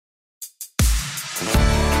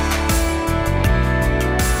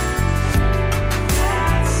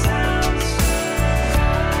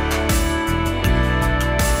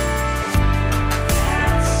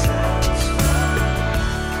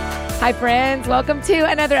Hi, friends. Welcome to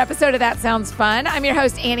another episode of That Sounds Fun. I'm your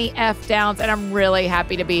host, Annie F. Downs, and I'm really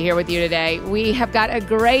happy to be here with you today. We have got a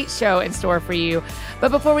great show in store for you. But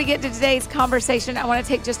before we get to today's conversation, I want to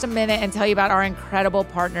take just a minute and tell you about our incredible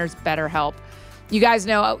partners, BetterHelp. You guys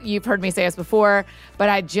know, you've heard me say this before, but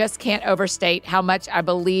I just can't overstate how much I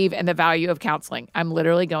believe in the value of counseling. I'm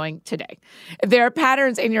literally going today. If there are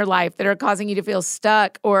patterns in your life that are causing you to feel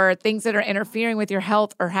stuck or things that are interfering with your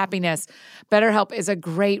health or happiness, BetterHelp is a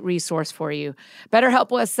great resource for you.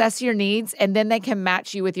 BetterHelp will assess your needs, and then they can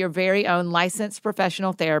match you with your very own licensed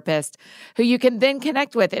professional therapist who you can then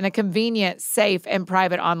connect with in a convenient, safe, and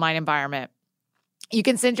private online environment. You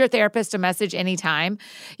can send your therapist a message anytime.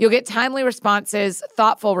 You'll get timely responses,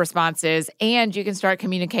 thoughtful responses, and you can start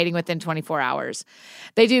communicating within 24 hours.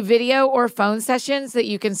 They do video or phone sessions that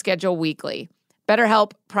you can schedule weekly.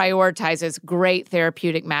 BetterHelp prioritizes great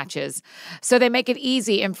therapeutic matches, so they make it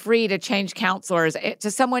easy and free to change counselors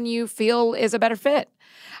to someone you feel is a better fit.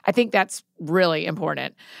 I think that's really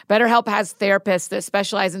important. BetterHelp has therapists that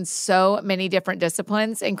specialize in so many different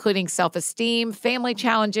disciplines, including self-esteem, family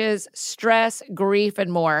challenges, stress, grief,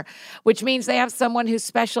 and more, which means they have someone who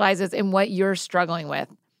specializes in what you're struggling with.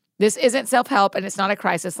 This isn't self-help and it's not a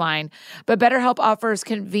crisis line, but BetterHelp offers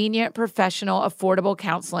convenient, professional, affordable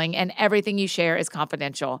counseling, and everything you share is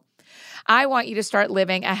confidential. I want you to start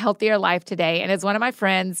living a healthier life today. And as one of my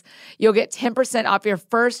friends, you'll get 10% off your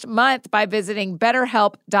first month by visiting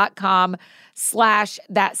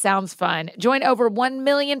betterhelp.com/thatsoundsfun. Join over 1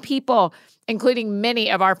 million people, including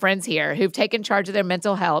many of our friends here who've taken charge of their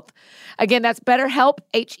mental health. Again, that's BetterHelp,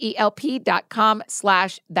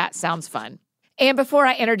 HELP.com/thatsoundsfun. And before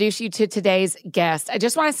I introduce you to today's guest, I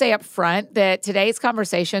just want to say up front that today's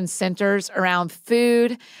conversation centers around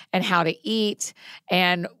food and how to eat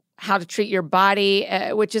and how to treat your body,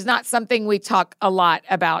 which is not something we talk a lot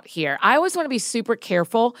about here. I always want to be super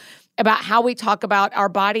careful about how we talk about our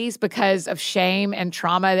bodies because of shame and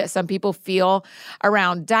trauma that some people feel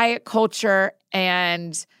around diet culture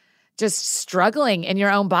and just struggling in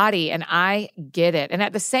your own body. And I get it. And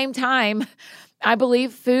at the same time, I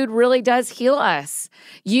believe food really does heal us.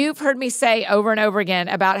 You've heard me say over and over again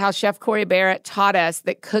about how Chef Corey Barrett taught us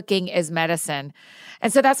that cooking is medicine.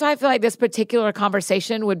 And so that's why I feel like this particular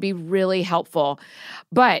conversation would be really helpful.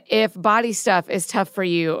 But if body stuff is tough for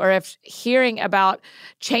you, or if hearing about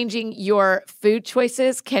changing your food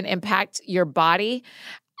choices can impact your body,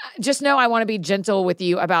 just know I want to be gentle with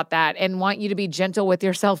you about that and want you to be gentle with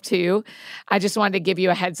yourself too. I just wanted to give you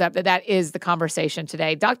a heads up that that is the conversation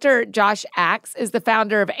today. Dr. Josh Axe is the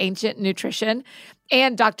founder of Ancient Nutrition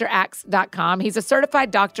and draxe.com. He's a certified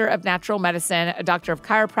doctor of natural medicine, a doctor of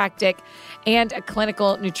chiropractic, and a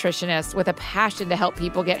clinical nutritionist with a passion to help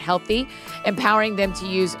people get healthy, empowering them to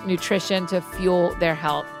use nutrition to fuel their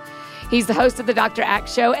health. He's the host of the Dr.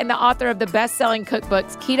 Axe Show and the author of the best-selling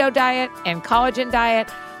cookbooks Keto Diet and Collagen Diet,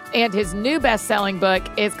 and his new best-selling book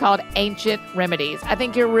is called Ancient Remedies. I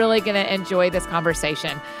think you're really going to enjoy this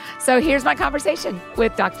conversation. So here's my conversation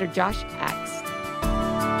with Dr. Josh Axe.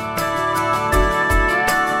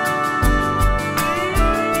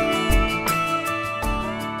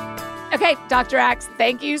 Okay, Dr. Axe,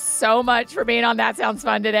 thank you so much for being on That Sounds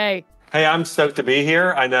Fun today. Hey, I'm stoked to be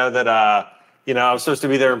here. I know that, I was supposed to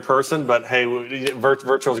be there in person, but hey,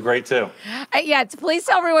 virtual is great too. Yeah, please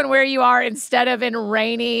tell everyone where you are instead of in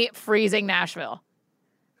rainy, freezing Nashville.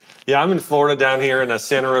 Yeah, I'm in Florida down here in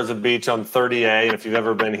Santa Rosa Beach on 30A. And if you've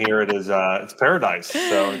ever been here, it's paradise.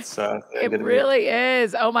 So it's it really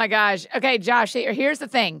is. Oh my gosh. Okay, Josh, here's the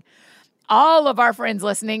thing. All of our friends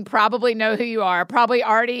listening probably know who you are, probably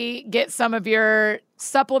already get some of your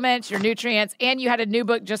supplements, your nutrients, and you had a new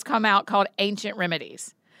book just come out called Ancient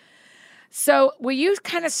Remedies. So will you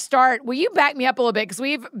back me up a little bit? Because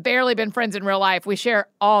we've barely been friends in real life. We share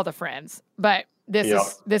all the friends, but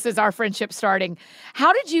this is our friendship starting.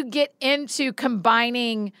 How did you get into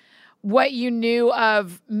combining what you knew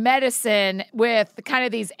of medicine with kind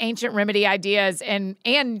of these ancient remedy ideas and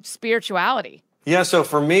spirituality? Yeah, so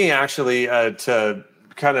for me, actually, to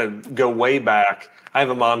kind of go way back, I have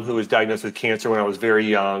a mom who was diagnosed with cancer when I was very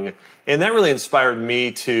young, and that really inspired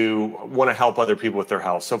me to want to help other people with their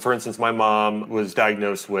health. So, for instance, my mom was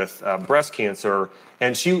diagnosed with breast cancer,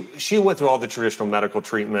 and she went through all the traditional medical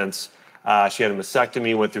treatments. She had a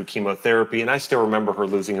mastectomy, went through chemotherapy, and I still remember her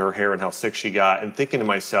losing her hair and how sick she got, and thinking to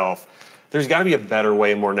myself, there's got to be a better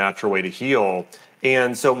way, a more natural way to heal.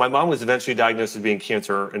 And so my mom was eventually diagnosed as being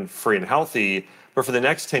cancer and free and healthy. But for the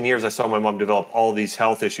next 10 years, I saw my mom develop all these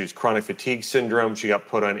health issues, chronic fatigue syndrome. She got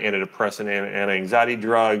put on antidepressant and anti-anxiety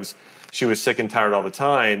drugs. She was sick and tired all the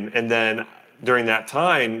time. And then during that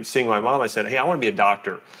time, seeing my mom, I said, hey, I want to be a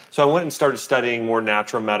doctor. So I went and started studying more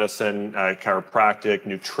natural medicine, chiropractic,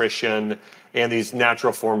 nutrition, and these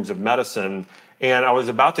natural forms of medicine. And I was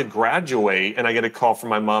about to graduate, and I get a call from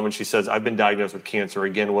my mom, and she says, I've been diagnosed with cancer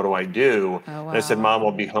again. What do I do? Oh, wow. And I said, Mom,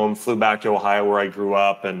 I'll be home. Flew back to Ohio where I grew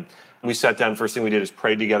up, and we sat down. First thing we did is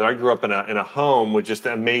prayed together. I grew up in a home with just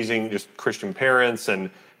amazing, just Christian parents, and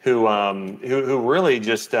who really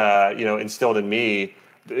just instilled in me,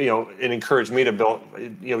 and encouraged me to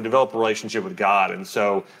develop a relationship with God. And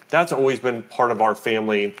so that's always been part of our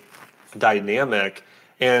family dynamic,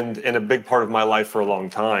 and a big part of my life for a long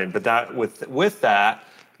time. But that with that,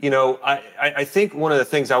 I think one of the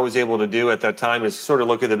things I was able to do at that time is sort of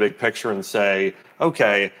look at the big picture and say,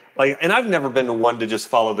 okay, and I've never been one to just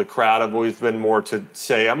follow the crowd. I've always been more to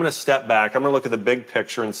say, I'm going to step back. I'm going to look at the big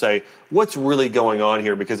picture and say, what's really going on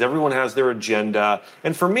here? Because everyone has their agenda.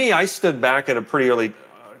 And for me, I stood back at a pretty early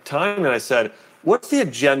time and I said, what's the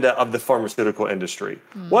agenda of the pharmaceutical industry?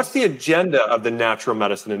 What's the agenda of the natural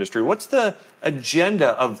medicine industry? What's the agenda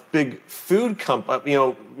of big food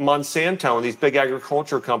Monsanto and these big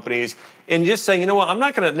agriculture companies? And just saying, I'm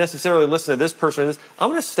not going to necessarily listen to this person. I'm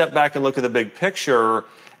going to step back and look at the big picture.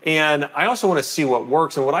 And I also want to see what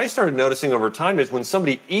works. And what I started noticing over time is when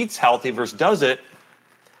somebody eats healthy versus does it,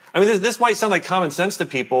 this might sound like common sense to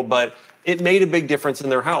people, but it made a big difference in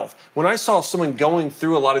their health. When I saw someone going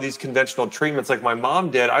through a lot of these conventional treatments like my mom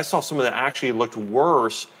did, I saw someone that actually looked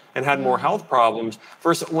worse and had more health problems.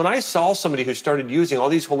 Versus when I saw somebody who started using all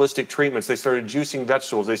these holistic treatments, they started juicing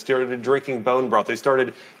vegetables, they started drinking bone broth, they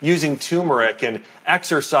started using turmeric and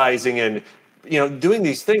exercising and doing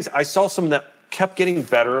these things, I saw someone that kept getting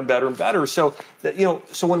better and better and better. So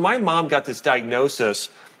when my mom got this diagnosis,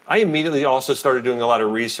 I immediately also started doing a lot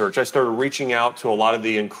of research. I started reaching out to a lot of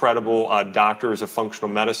the incredible doctors of functional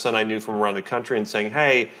medicine I knew from around the country and saying,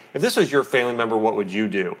 hey, if this was your family member, what would you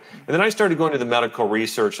do? And then I started going to the medical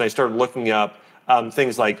research and I started looking up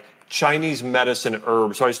things like Chinese medicine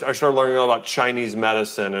herbs. So I started learning all about Chinese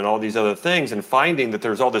medicine and all these other things and finding that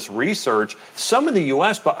there's all this research, some in the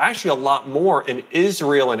US, but actually a lot more in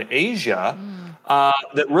Israel and Asia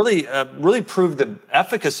that really proved the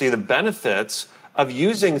efficacy, the benefits of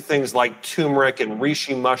using things like turmeric and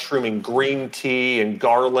reishi mushroom and green tea and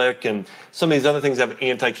garlic and some of these other things that have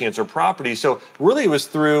anti-cancer properties. So really it was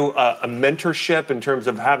through a mentorship in terms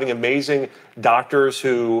of having amazing doctors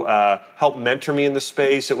who helped mentor me in the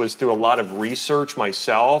space. It was through a lot of research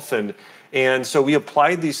myself. And so we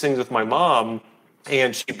applied these things with my mom,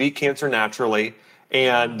 and she beat cancer naturally.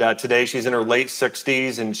 And today she's in her late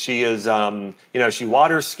 60s, and she is, she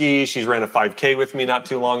water skis. She's ran a 5K with me not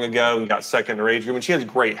too long ago and got second in her age group, and she has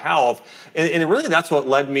great health. And really that's what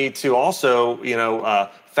led me to also,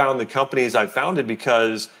 found the companies I founded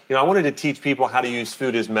because, I wanted to teach people how to use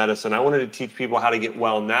food as medicine. I wanted to teach people how to get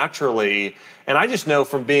well naturally. And I just know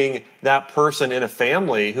from being that person in a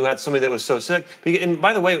family who had somebody that was so sick. And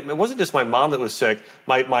by the way, it wasn't just my mom that was sick.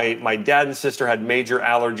 My dad and sister had major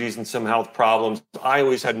allergies and some health problems. I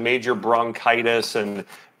always had major bronchitis and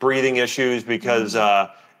breathing issues because, I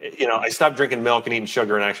stopped drinking milk and eating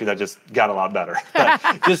sugar, and actually that just got a lot better.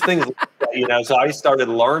 Just things like that, So I started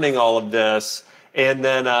learning all of this. And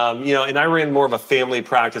then, and I ran more of a family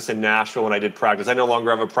practice in Nashville when I did practice. I no longer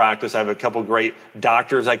have a practice. I have a couple great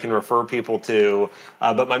doctors I can refer people to.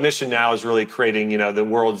 But my mission now is really creating, the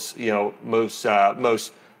world's,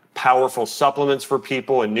 most powerful supplements for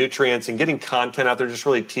people and nutrients and getting content out there, just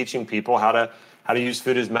really teaching people how to use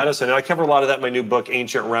food as medicine. And I cover a lot of that in my new book,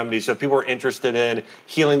 Ancient Remedies. So if people are interested in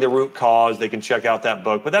healing the root cause, they can check out that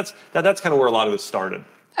book. But that's kind of where a lot of this started.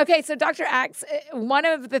 Okay, so Dr. Axe, one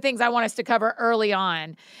of the things I want us to cover early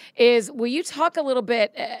on is, will you talk a little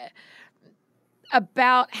bit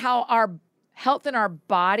about how our health in our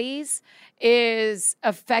bodies is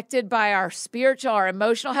affected by our spiritual, our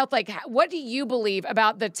emotional health? Like, what do you believe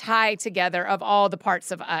about the tie together of all the parts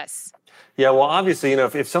of us? Yeah, well, obviously,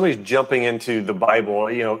 if somebody's jumping into the Bible,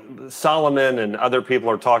 Solomon and other people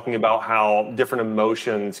are talking about how different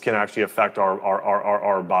emotions can actually affect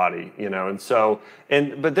our body,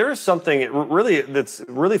 but there is something that's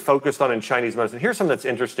really focused on in Chinese medicine. Here's something that's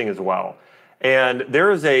interesting as well. And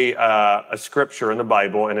there is a scripture in the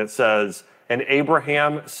Bible, and it says, and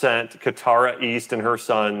Abraham sent Keturah East and her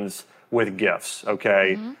sons with gifts,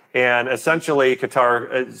 okay? Mm-hmm. And essentially,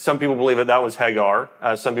 some people believe that was Hagar.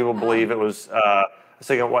 Some people believe it was,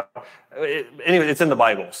 anyway, it's in the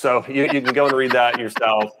Bible. So you can go and read that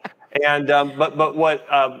yourself. And but what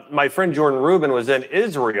my friend Jordan Rubin was in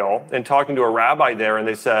Israel and talking to a rabbi there, and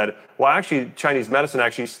they said, well, actually, Chinese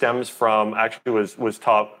medicine stems from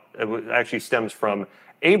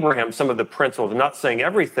Abraham some of the principles. I'm not saying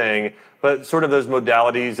everything, but sort of those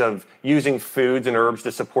modalities of using foods and herbs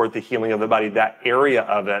to support the healing of the body, that area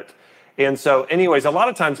of it. And so anyways, a lot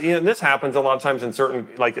of times, this happens a lot of times in certain,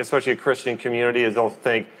 like especially a Christian community, is they'll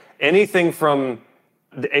think anything from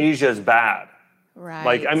Asia is bad. Right.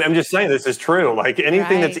 Like, I'm just saying this is true. Like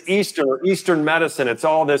anything Right. that's Eastern or Eastern medicine, it's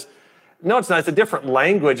all this. No, it's not. It's a different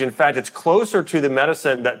language. In fact, it's closer to the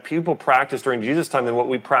medicine that people practiced during Jesus' time than what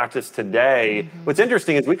we practice today. What's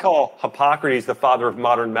interesting is we call Hippocrates the father of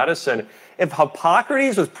modern medicine. If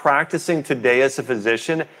Hippocrates was practicing today as a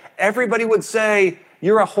physician, everybody would say,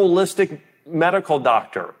 you're a holistic medical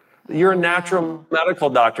doctor. You're a natural medical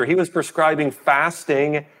doctor. He was prescribing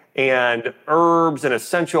fasting and herbs and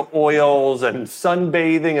essential oils and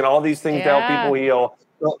sunbathing and all these things to help people heal.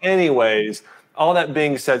 So anyways, all that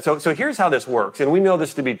being said, so here's how this works. And we know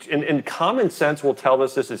this to be, and common sense will tell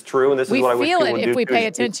us this is true. And this is what I wish people would do. We feel it if we pay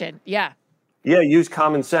attention. Yeah, use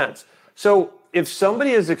common sense. So if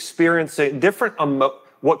somebody is experiencing different,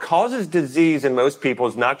 what causes disease in most people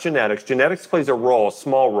is not genetics. Genetics plays a role, a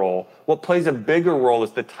small role. What plays a bigger role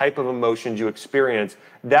is the type of emotions you experience.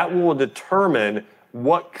 That will determine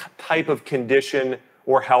what type of condition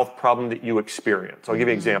or health problem that you experience. I'll give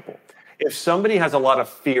you an example. If somebody has a lot of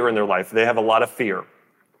fear in their life, they have a lot of fear,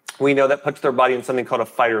 we know that puts their body in something called a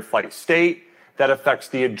fight or flight state that affects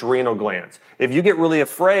the adrenal glands. If you get really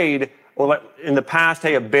afraid, or in the past,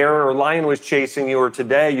 hey, a bear or lion was chasing you, or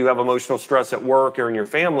today you have emotional stress at work or in your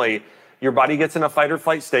family, your body gets in a fight or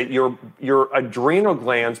flight state. Your adrenal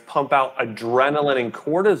glands pump out adrenaline and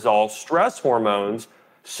cortisol, stress hormones.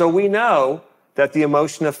 So we know that the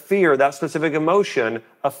emotion of fear, that specific emotion,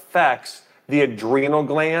 affects the adrenal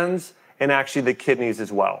glands and actually the kidneys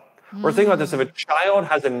as well. Or think about this, if a child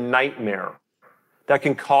has a nightmare, that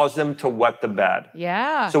can cause them to wet the bed.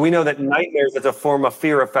 Yeah. So we know that nightmares as a form of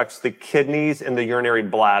fear affects the kidneys and the urinary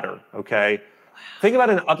bladder, okay? Think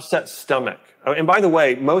about an upset stomach. And by the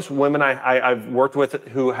way, most women I've worked with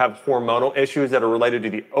who have hormonal issues that are related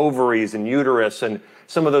to the ovaries and uterus and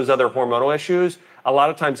some of those other hormonal issues, a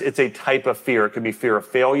lot of times it's a type of fear. It could be fear of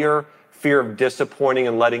failure, fear of disappointing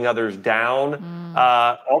and letting others down,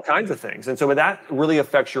 all kinds of things. And so that really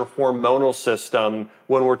affects your hormonal system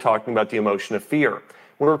when we're talking about the emotion of fear.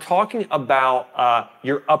 When we're talking about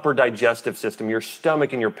your upper digestive system, your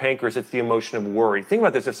stomach and your pancreas, it's the emotion of worry. Think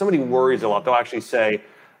about this. If somebody worries a lot, they'll actually say,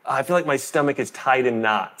 I feel like my stomach is tied in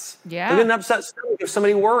knots. Yeah. They get an upset stomach if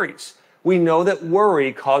somebody worries. We know that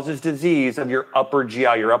worry causes disease of your upper GI,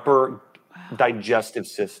 your upper digestive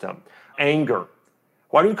system. Anger.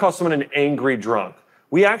 Why do we call someone an angry drunk?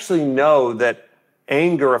 We actually know that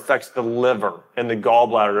anger affects the liver and the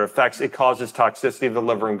gallbladder. It causes toxicity of the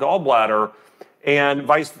liver and gallbladder. And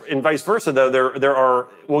vice versa, though, there are,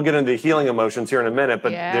 we'll get into healing emotions here in a minute,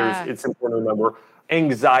 but it's important to remember,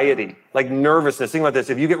 anxiety, like nervousness. Think about this.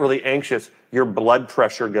 If you get really anxious, your blood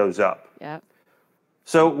pressure goes up. Yep.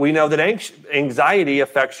 So we know that anxiety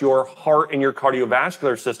affects your heart and your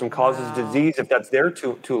cardiovascular system, causes disease if that's there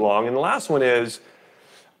too long. And the last one is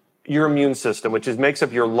your immune system, which makes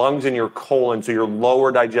up your lungs and your colon, so your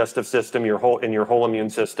lower digestive system, your whole immune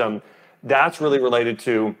system. That's really related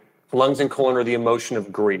to lungs and colon are the emotion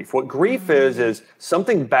of grief. What grief is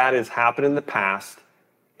something bad has happened in the past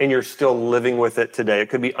and you're still living with it today. It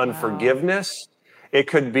could be unforgiveness. It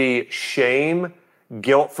could be shame,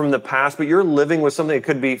 guilt from the past, but you're living with something. It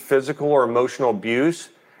could be physical or emotional abuse,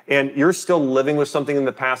 and you're still living with something in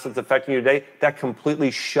the past that's affecting you today. That completely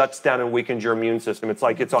shuts down and weakens your immune system. It's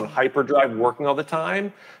like it's on hyperdrive working all the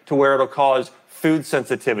time to where it'll cause food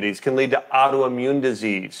sensitivities, can lead to autoimmune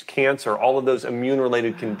disease, cancer, all of those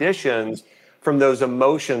immune-related conditions from those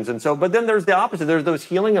emotions. And so, but then there's the opposite. There's those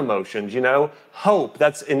healing emotions, hope.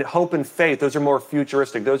 That's in hope and faith. Those are more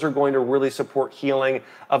futuristic. Those are going to really support healing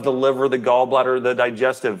of the liver, the gallbladder, the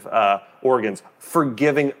digestive organs.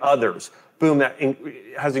 Forgiving others. Boom, that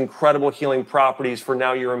has incredible healing properties for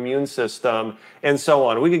now your immune system and so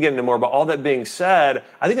on. We could get into more, but all that being said,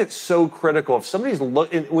 I think it's so critical. If somebody's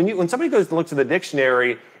when somebody goes to look to the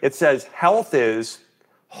dictionary, it says health is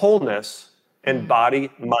wholeness and body,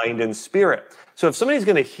 mind, and spirit. So if somebody's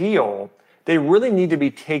going to heal, they really need to be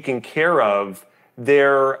taking care of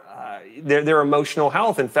their emotional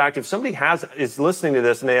health. In fact, if somebody is listening to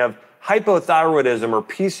this and they have hypothyroidism or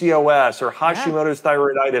PCOS or Hashimoto's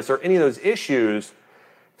thyroiditis or any of those issues,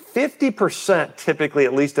 50% typically,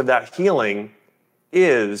 at least, of that healing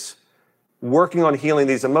is working on healing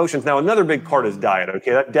these emotions. Now, another big part is diet, okay?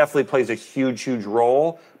 That definitely plays a huge, huge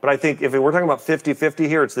role. But I think if we're talking about 50-50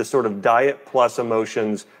 here, it's this sort of diet plus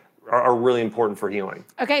emotions are really important for healing.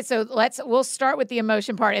 Okay, so we'll start with the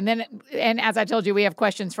emotion part, and as I told you, we have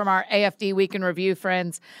questions from our AFD Week in Review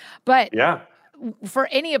friends. But yeah, for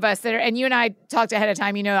any of us that are, and you and I talked ahead of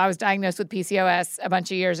time, I was diagnosed with PCOS a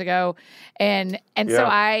bunch of years ago, and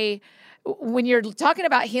so when you're talking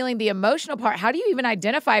about healing the emotional part, how do you even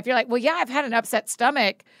identify if you're like, well, yeah, I've had an upset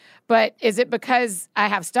stomach, but is it because I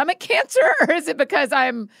have stomach cancer or is it because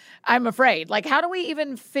I'm afraid? Like, how do we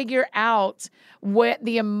even figure out what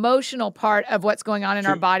the emotional part of what's going on in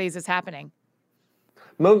our bodies is happening?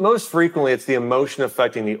 Most frequently, it's the emotion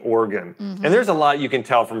affecting the organ. Mm-hmm. And there's a lot you can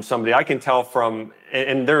tell from somebody. I can tell from,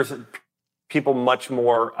 and there's people much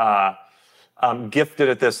more gifted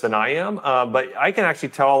at this than I am, but I can actually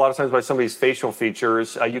tell a lot of times by somebody's facial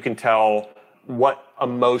features, you can tell what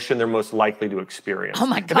emotion they're most likely to experience. Oh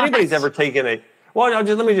my God. If anybody's ever taken let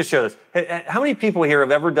me just share this. How many people here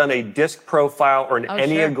have ever done a disc profile or an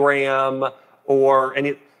Enneagram sure. or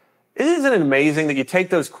any, isn't it amazing that you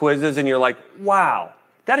take those quizzes and you're like, wow,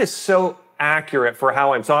 that is so accurate for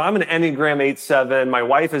how I'm. So I'm an Enneagram 8-7. My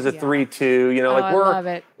wife is a 3-2. I love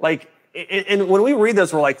it. And when we read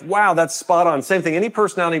this, we're like, wow, that's spot on. Same thing. Any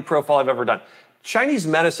personality profile I've ever done. Chinese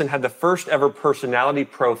medicine had the first ever personality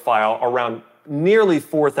profile around nearly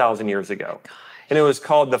 4,000 years ago. Gosh. And it was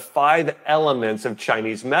called the 5 Elements of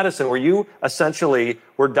Chinese Medicine, where you essentially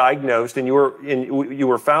were diagnosed and you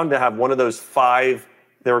were found to have one of those 5,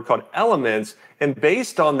 they were called elements. And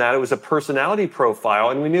based on that, it was a personality profile.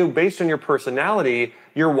 And we knew based on your personality,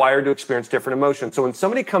 you're wired to experience different emotions. So when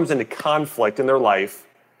somebody comes into conflict in their life,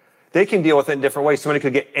 they can deal with it in different ways. Somebody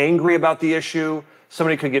could get angry about the issue.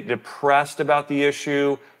 Somebody could get depressed about the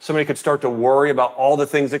issue. Somebody could start to worry about all the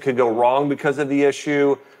things that could go wrong because of the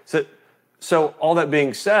issue. So all that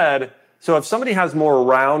being said, so if somebody has more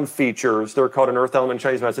round features, they're called an earth element in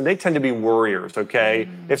Chinese medicine, they tend to be worriers, okay?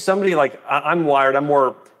 If somebody I'm wired, I'm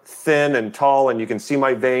more thin and tall and you can see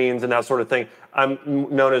my veins and that sort of thing. I'm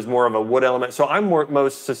known as more of a wood element. So I'm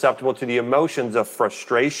most susceptible to the emotions of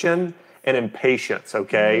frustration and impatience,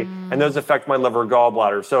 okay? And those affect my liver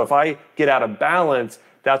gallbladder. So if I get out of balance,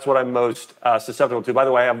 that's what I'm most susceptible to. By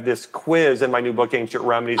the way, I have this quiz in my new book, Ancient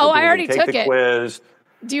Remedies. Oh, I already took it. Quiz.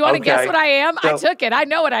 Do you want to guess what I am? I took it. I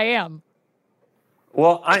know what I am.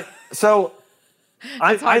 Well, I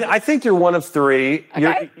think you're one of 3.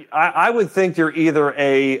 Okay. I would think you're either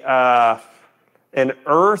an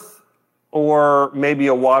earth or maybe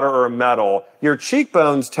a water or a metal. Your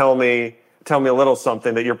cheekbones tell me a little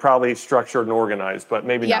something that you're probably structured and organized, but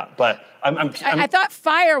maybe not. But I thought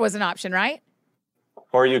fire was an option, right?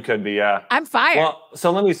 Or you could be, yeah. I'm fire. Well,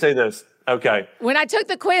 so let me say this. Okay. When I took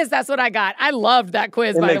the quiz, that's what I got. I loved that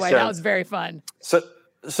quiz, by the way. That was very fun.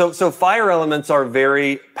 So fire elements are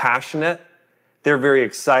very passionate. They're very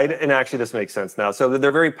excited. And actually, this makes sense now. So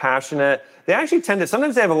they're very passionate. They actually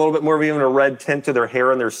sometimes they have a little bit more of even a red tint to their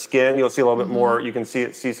hair and their skin. You'll see a little bit more. You can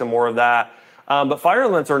see some more of that. But fire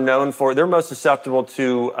elements are known for, they're most susceptible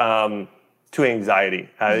to anxiety.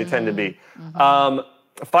 They tend to be.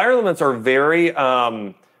 Fire elements are very,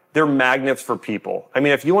 they're magnets for people. I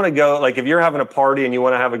mean, if you want to go, if you're having a party and you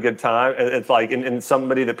want to have a good time, it's like, and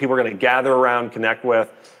somebody that people are going to gather around, connect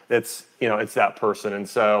with, it's that person. And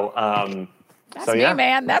so, that's me,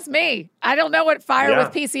 man. That's me. I don't know what fire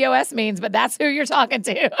with PCOS means, but that's who you're talking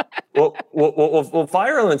to. well,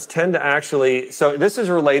 fire elements tend to actually, so this is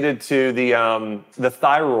related to the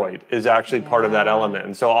thyroid is actually part of that element.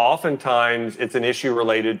 And so oftentimes it's an issue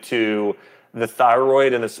related to the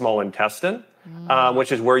thyroid and the small intestine,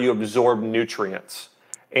 which is where you absorb nutrients.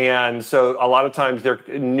 And so a lot of times their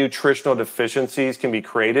nutritional deficiencies can be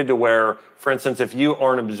created to where, for instance, if you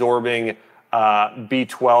aren't absorbing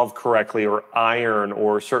B12 correctly or iron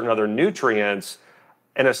or certain other nutrients,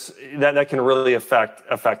 and that can really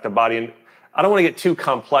affect the body. And I don't want to get too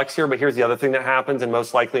complex here, but here's the other thing that happens, and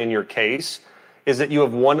most likely in your case, is that you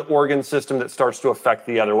have one organ system that starts to affect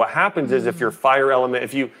the other. What happens is if your fire element,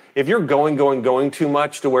 if you're going too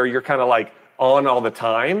much to where you're kind of like on all the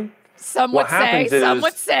time, some would say,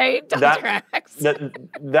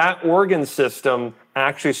 that organ system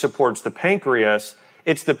actually supports the pancreas.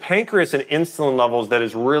 It's the pancreas and insulin levels that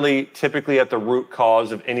is really typically at the root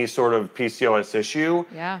cause of any sort of PCOS issue.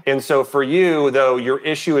 Yeah. And so for you, though, your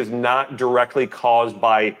issue is not directly caused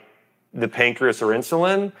by the pancreas or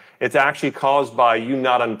insulin. It's actually caused by you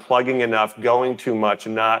not unplugging enough, going too much,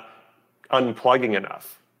 and not unplugging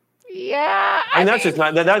enough. Yeah. I mean,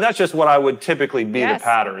 that's just what I would typically be the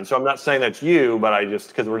pattern. So I'm not saying that's you, but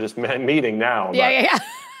because we're just meeting now. Yeah.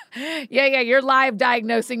 You're live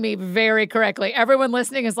diagnosing me very correctly. Everyone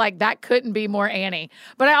listening is like, that couldn't be more Annie.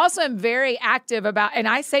 But I also am very active and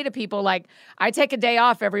I say to people, I take a day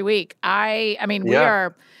off every week. We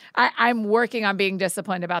are, I'm working on being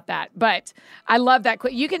disciplined about that. But I love that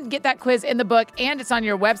quiz. You can get that quiz in the book, and it's on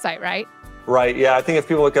your website, right? Right. Yeah. I think if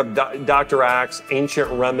people look up Dr. Axe Ancient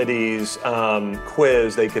Remedies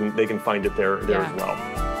quiz, they can find it there as well.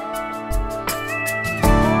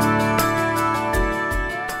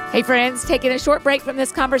 Hey friends, taking a short break from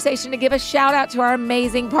this conversation to give a shout out to our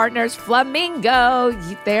amazing partners, Flamingo.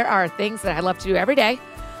 There are things that I love to do every day,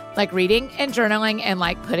 like reading and journaling and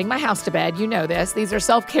like putting my house to bed. You know this. These are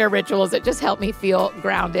self-care rituals that just help me feel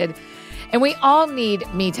grounded. And we all need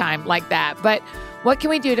me time like that. But what can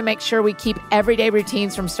we do to make sure we keep everyday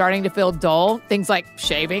routines from starting to feel dull? Things like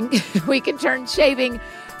shaving. We can turn shaving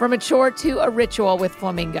from a chore to a ritual with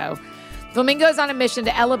Flamingo. Flamingo is on a mission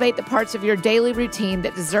to elevate the parts of your daily routine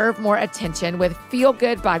that deserve more attention with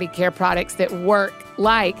feel-good body care products that work,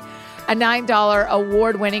 like a $9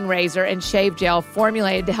 award-winning razor and shave gel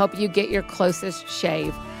formulated to help you get your closest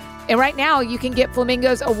shave. And right now, you can get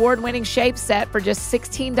Flamingo's award-winning shave set for just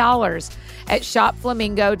 $16 at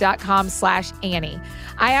shopflamingo.com/Annie.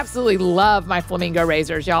 I absolutely love my Flamingo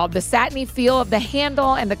razors, y'all. The satiny feel of the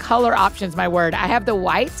handle and the color options, my word. I have the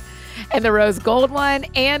white and the rose gold one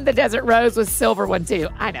and the desert rose with silver one too.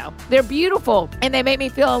 I know. They're beautiful and they make me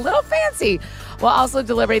feel a little fancy while also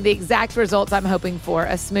delivering the exact results I'm hoping for,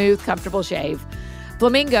 a smooth, comfortable shave.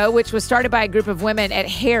 Flamingo, which was started by a group of women at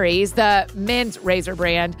Harry's, the men's razor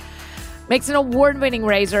brand, makes an award-winning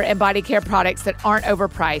razor and body care products that aren't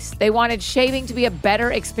overpriced. They wanted shaving to be a better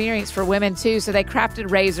experience for women too, so they crafted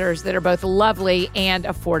razors that are both lovely and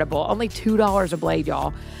affordable. Only $2 a blade,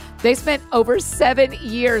 y'all. They spent over 7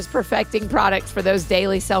 years perfecting products for those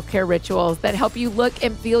daily self-care rituals that help you look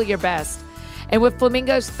and feel your best. And with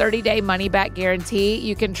Flamingo's 30-day money-back guarantee,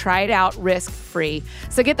 you can try it out risk-free.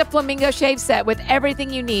 So get the Flamingo shave set with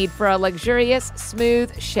everything you need for a luxurious,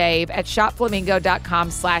 smooth shave at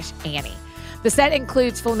shopflamingo.com/Annie. The set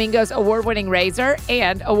includes Flamingo's award-winning razor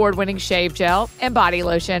and award-winning shave gel and body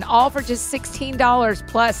lotion, all for just $16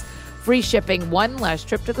 plus free shipping, one less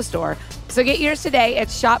trip to the store. So get yours today at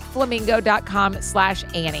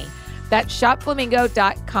shopflamingo.com/Annie. That's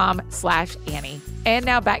shopflamingo.com/Annie. And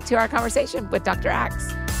now back to our conversation with Dr.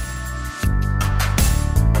 Axe.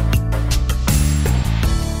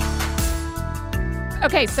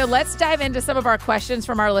 Okay, so let's dive into some of our questions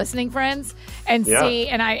from our listening friends and see,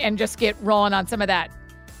 and just get rolling on some of that.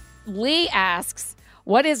 Lee asks,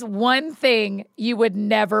 what is one thing you would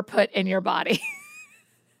never put in your body?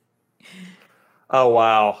 Oh,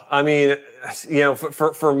 wow. I mean,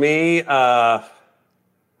 for me,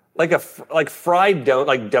 like fried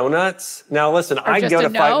donuts. Now, listen, I go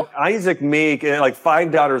to Isaac Meek and like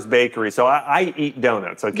Five Daughters Bakery, so I eat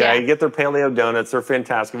donuts. Okay, I get their paleo donuts; they're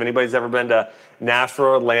fantastic. If anybody's ever been to Nashville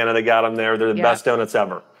or Atlanta, they got them there. They're the best donuts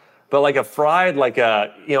ever. But like a fried, like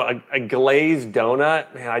a glazed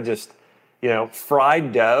donut, man, I just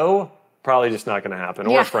fried dough, probably just not going to happen.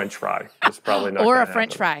 Or a French fry, it's probably not. Or a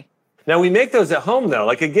French fry. Now, we make those at home, though.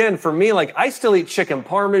 Like, again, for me, like, I still eat chicken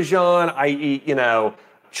Parmesan. I eat,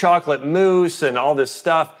 chocolate mousse and all this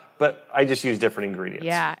stuff, but I just use different ingredients.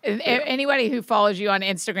 Yeah. Anybody who follows you on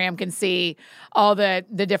Instagram can see all the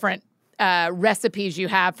different recipes you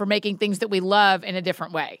have for making things that we love in a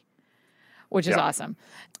different way, which is awesome.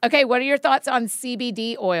 Okay, what are your thoughts on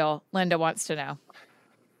CBD oil? Linda wants to know.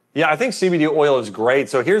 Yeah, I think CBD oil is great.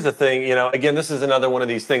 So here's the thing, again, this is another one of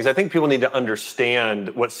these things. I think people need to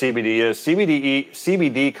understand what CBD is.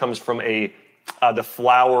 CBD comes from the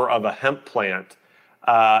flower of a hemp plant.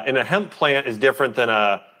 And a hemp plant is different than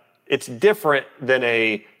a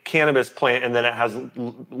cannabis plant, and then it has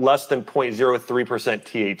less than 0.03%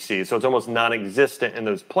 THC. So it's almost non-existent in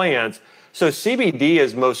those plants. So CBD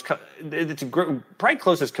is probably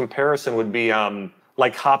closest comparison would be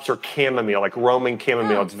like hops or chamomile, like Roman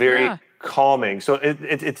chamomile. It's very calming. So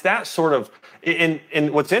it's that sort of,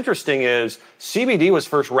 and what's interesting is CBD was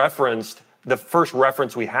first referenced, the first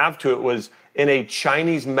reference we have to it was in a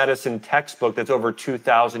Chinese medicine textbook that's over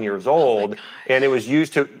 2,000 years old. And it was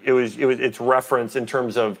used its reference in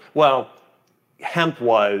terms of, hemp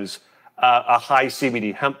was a high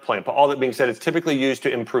CBD hemp plant. But all that being said, it's typically used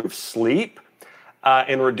to improve sleep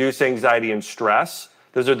and reduce anxiety and stress.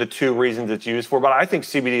 Those are the two reasons it's used for. But I think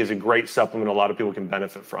CBD is a great supplement a lot of people can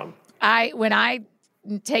benefit from. When I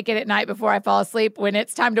take it at night before I fall asleep, when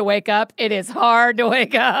it's time to wake up, it is hard to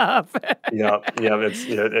wake up.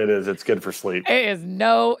 It is. It's good for sleep. It is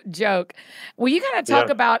no joke. Will you kind of talk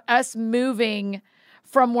about us moving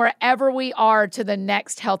from wherever we are to the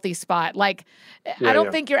next healthy spot? Like, I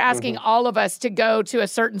don't think you're asking all of us to go to a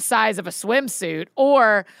certain size of a swimsuit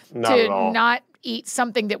or to not eat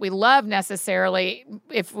something that we love necessarily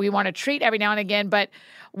if we want to treat every now and again, but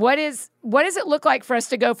what does it look like for us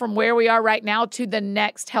to go from where we are right now to the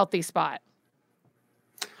next healthy spot?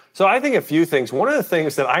 So I think a few things. One of the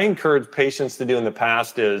things that I encourage patients to do in the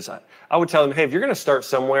past is I would tell them, hey, if you're going to start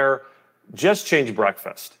somewhere, just change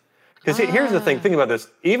breakfast. Because here's the thing, think about this.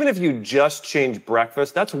 Even if you just change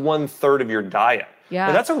breakfast, that's 1/3 of your diet. Yeah.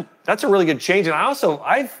 And that's a really good change. And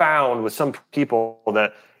I found with some people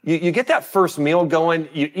that you get that first meal going,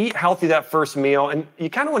 you eat healthy that first meal, and you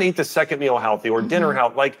kind of want to eat the second meal healthy or dinner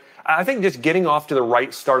healthy. Like, I think just getting off to the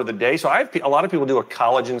right start of the day. So a lot of people do a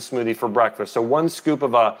collagen smoothie for breakfast. So 1 scoop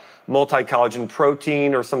of a multi-collagen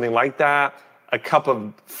protein or something like that, a cup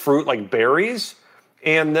of fruit like berries,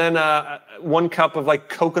 and then 1 cup of like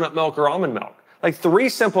coconut milk or almond milk. Like 3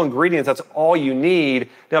 simple ingredients, that's all you need.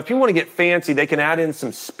 Now, if people want to get fancy, they can add in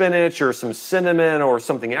some spinach or some cinnamon or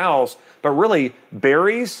something else. But really,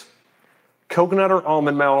 berries, coconut or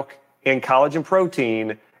almond milk, and collagen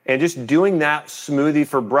protein, and just doing that smoothie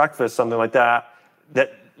for breakfast, something like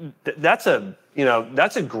that's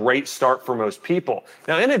a great start for most people.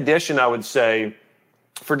 Now, in addition, I would say,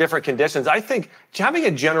 for different conditions, I think having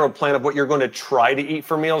a general plan of what you're going to try to eat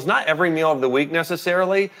for meals, not every meal of the week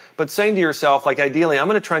necessarily, but saying to yourself, like, ideally, I'm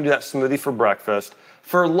going to try and do that smoothie for breakfast.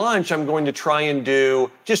 For lunch, I'm going to try and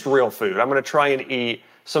do just real food. I'm going to try and eat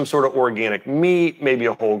some sort of organic meat, maybe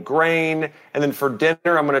a whole grain. And then for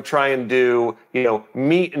dinner, I'm going to try and do,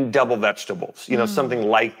 meat and double vegetables, something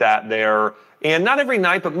like that there. And not every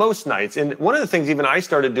night, but most nights. And one of the things even I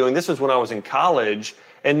started doing, this was when I was in college,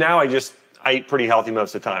 and now I eat pretty healthy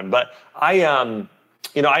most of the time. But I kind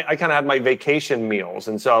of have my vacation meals.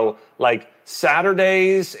 And so like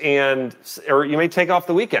Saturdays or you may take off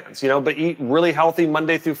the weekends, but eat really healthy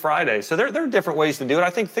Monday through Friday. So there are different ways to do it. I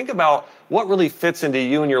think about what really fits into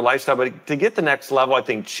you and your lifestyle. But to get the next level, I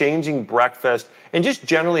think changing breakfast and just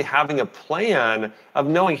generally having a plan of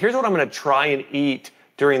knowing, here's what I'm going to try and eat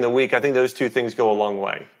during the week. I think those 2 things go a long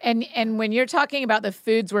way. And when you're talking about the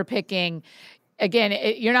foods we're picking, again,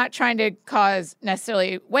 you're not trying to cause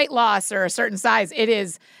necessarily weight loss or a certain size. It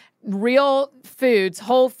is real foods,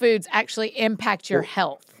 whole foods actually impact your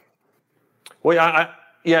health. Well,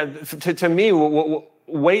 to me,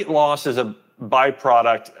 weight loss is a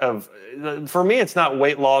byproduct of, for me, it's not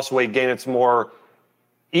weight loss, weight gain. It's more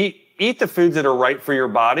eat the foods that are right for your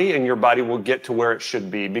body, and your body will get to where it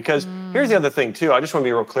should be. Because here's the other thing too. I just want to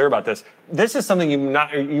be real clear about this. This is something you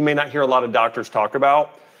may not hear a lot of doctors talk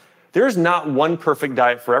about. There's not one perfect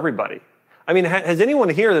diet for everybody. I mean, has anyone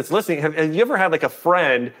here that's listening, have you ever had like a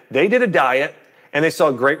friend, they did a diet and they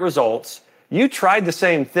saw great results. You tried the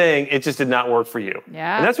same thing, it just did not work for you.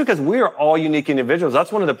 Yeah. And that's because we are all unique individuals.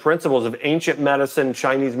 That's one of the principles of ancient medicine,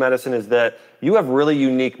 Chinese medicine, is that you have really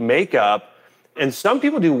unique makeup. And some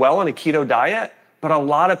people do well on a keto diet, but a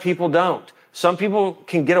lot of people don't. Some people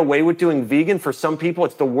can get away with doing vegan. For some people,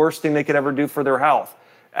 it's the worst thing they could ever do for their health.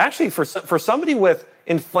 Actually, for somebody with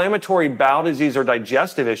inflammatory bowel disease or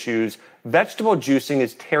digestive issues, vegetable juicing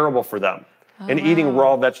is terrible for them. And eating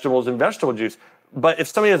raw vegetables and vegetable juice. But if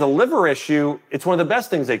somebody has a liver issue, it's one of the best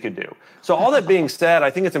things they could do. So all that being said, I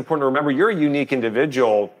think it's important to remember you're a unique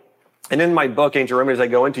individual. And in my book, Ancient Remedies, I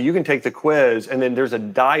go into, you can take the quiz and then there's a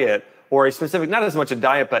diet or a specific, not as much a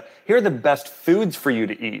diet, but here are the best foods for you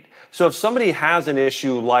to eat. So if somebody has an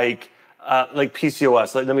issue like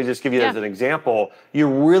PCOS, let me just give you as an example, you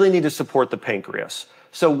really need to support the pancreas.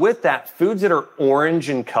 So with that, foods that are orange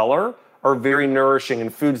in color are very nourishing,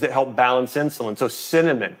 and foods that help balance insulin. So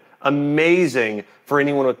cinnamon, amazing for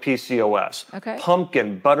anyone with PCOS. Okay.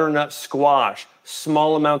 Pumpkin, butternut squash,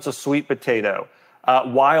 small amounts of sweet potato,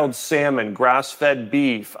 wild salmon, grass-fed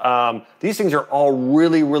beef. These things are all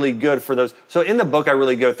really, really good for those. So in the book, I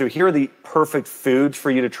really go through, here are the perfect foods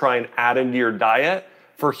for you to try and add into your diet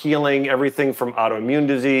for healing everything from autoimmune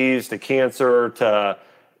disease to cancer to,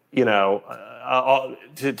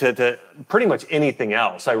 to pretty much anything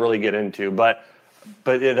else I really get into. But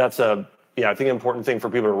that's I think an important thing for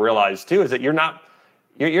people to realize too, is that you're not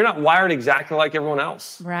wired exactly like everyone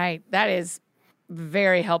else. Right. That is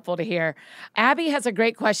very helpful to hear. Abby has a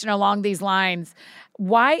great question along these lines.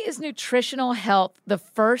 Why is nutritional health the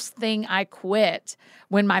first thing I quit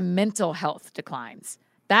when my mental health declines?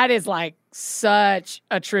 That is like such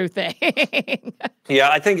a true thing. Yeah,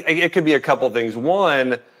 I think it could be a couple things.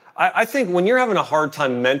 One, I think when you're having a hard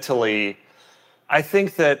time mentally, I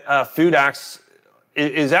think that food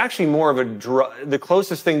is actually more of a drug, the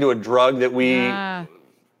closest thing to a drug that we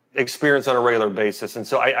experience on a regular basis. And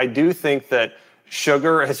so I do think that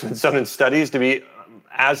sugar has been shown in studies to be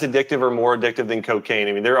as addictive or more addictive than cocaine.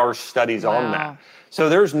 I mean, there are studies on that. So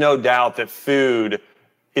there's no doubt that food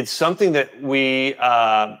it's something that we,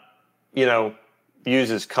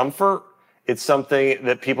 use as comfort. It's something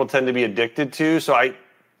that people tend to be addicted to. So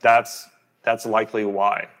that's likely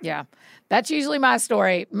why. Yeah. That's usually my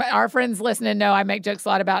story. Our friends listening know I make jokes a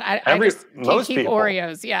lot about I just can't keep people.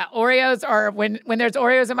 Oreos. Yeah, Oreos are when there's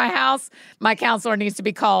Oreos in my house, my counselor needs to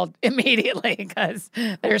be called immediately because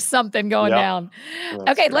there's something going down. That's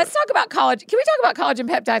okay, great. let's talk about college. Can we talk about collagen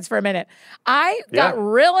peptides for a minute? I got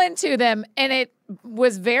real into them, and it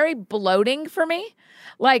was very bloating for me.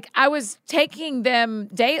 Like I was taking them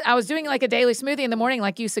I was doing like a daily smoothie in the morning,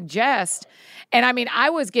 like you suggest. And I mean,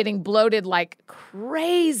 I was getting bloated like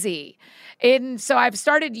crazy. And so I've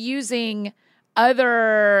started using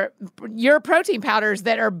your protein powders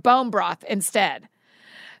that are bone broth instead.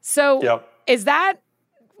 So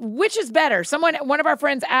which is better? One of our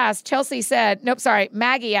friends asked,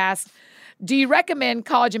 Maggie asked, do you recommend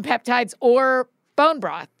collagen peptides or bone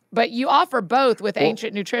broth? But you offer both with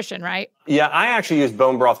Ancient Nutrition, right? Yeah, I actually use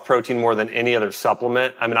bone broth protein more than any other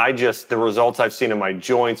supplement. I mean, the results I've seen in my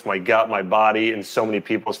joints, my gut, my body, and so many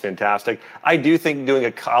people is fantastic. I do think doing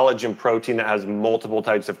a collagen protein that has multiple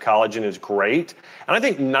types of collagen is great. And I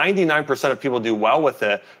think 99% of people do well with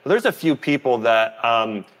it. But there's a few people that,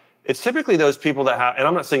 it's typically those people that have, and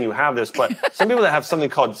I'm not saying you have this, but some people that have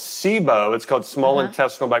something called SIBO, it's called small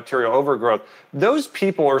intestinal bacterial overgrowth. Those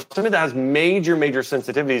people, or somebody that has major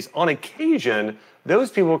sensitivities, on occasion,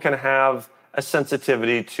 those people can have a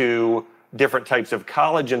sensitivity to different types of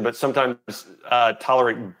collagen, but sometimes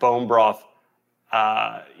tolerate bone broth.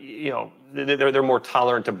 They're more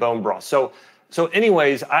tolerant to bone broth. So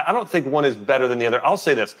anyways, I don't think one is better than the other. I'll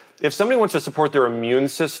say this. If somebody wants to support their immune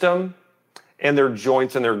system and their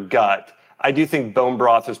joints and their gut, I do think bone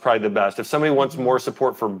broth is probably the best. If somebody wants more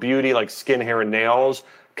support for beauty, like skin, hair, and nails,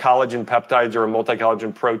 collagen peptides or a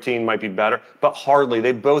multi-collagen protein might be better, but hardly.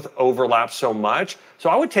 They both overlap so much.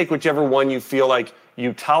 So I would take whichever one you feel like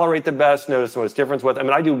you tolerate the best, notice the most difference with. I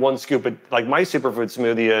mean, I do one scoop, like my superfood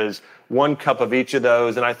smoothie is 1 cup of each of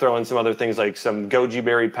those, and I throw in some other things like some goji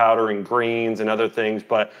berry powder and greens and other things,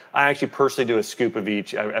 but I actually personally do a scoop of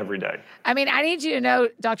each every day. I mean, I need you to know,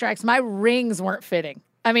 Dr. X, my rings weren't fitting.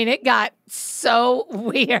 I mean, it got so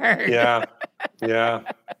weird. Yeah.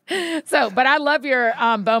 But I love your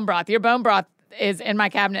bone broth. Your bone broth is in my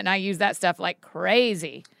cabinet, and I use that stuff like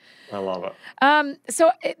crazy. I love it.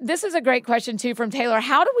 This is a great question, too, from Taylor.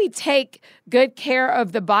 How do we take good care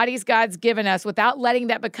of the bodies God's given us without letting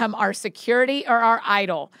that become our security or our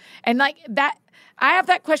idol? And like that, I have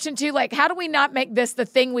that question, too. Like, how do we not make this the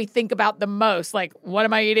thing we think about the most? Like, what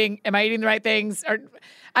am I eating? Am I eating the right things? Or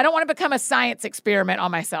I don't want to become a science experiment on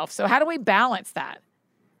myself. So how do we balance that?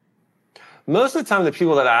 Most of the time, the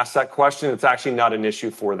people that ask that question, it's actually not an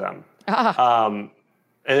issue for them.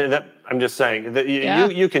 And that, I'm just saying that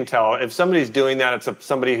you can tell if somebody's doing that. It's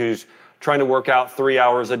somebody who's trying to work out 3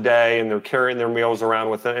 hours a day and they're carrying their meals around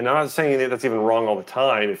with it. And I'm not saying that that's even wrong all the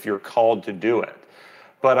time if you're called to do it.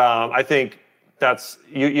 But I think that's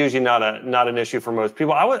usually not an issue for most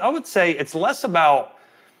people. I would say it's less about.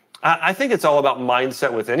 I think it's all about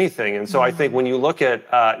mindset with anything. And so I think when you look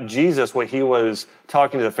at Jesus, what he was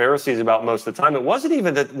talking to the Pharisees about most of the time, it wasn't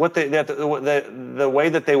even the way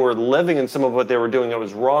that they were living and some of what they were doing that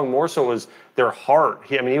was wrong. More so it was their heart.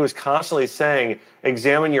 He was constantly saying,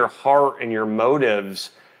 examine your heart and your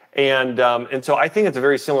motives. And so I think it's a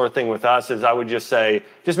very similar thing with us. Is I would just say,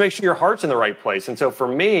 just make sure your heart's in the right place. And so for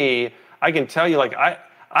me, I can tell you, like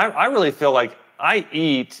I really feel like I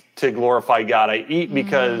eat to glorify God. I eat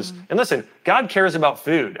because, and listen, God cares about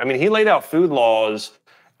food. I mean, he laid out food laws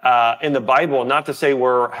in the Bible, not to say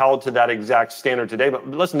we're held to that exact standard today, but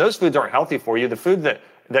listen, those foods aren't healthy for you. The food that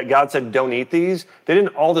God said, don't eat these, they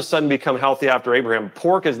didn't all of a sudden become healthy after Abraham.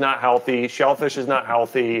 Pork is not healthy. Shellfish is not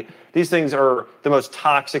healthy. These things are the most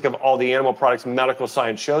toxic of all the animal products. Medical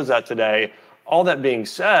science shows that today. All that being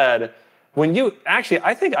said,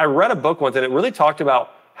 I think I read a book once and it really talked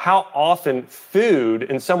about how often food,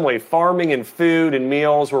 in some way, farming and food and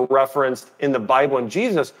meals were referenced in the Bible. And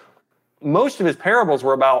Jesus, most of his parables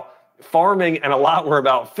were about farming and a lot were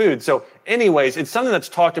about food. So anyways, it's something that's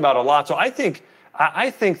talked about a lot. So I think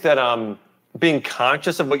that being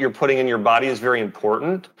conscious of what you're putting in your body is very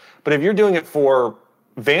important. But if you're doing it for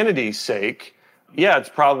vanity's sake, it's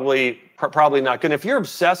probably not good. If you're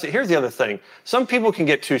obsessed, here's the other thing. Some people can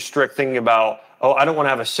get too strict thinking about, I don't want to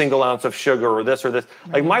have a single ounce of sugar or this or this.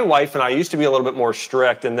 Like my wife and I used to be a little bit more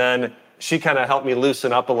strict, and then she kind of helped me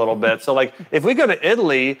loosen up a little bit. So like if we go to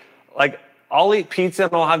Italy, like I'll eat pizza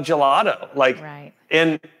and I'll have gelato. Like, right.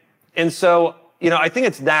 And so, I think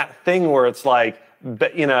it's that thing where it's like,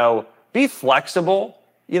 be flexible,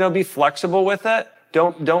 be flexible with it.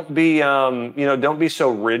 don't be don't be so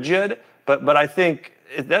rigid. But I think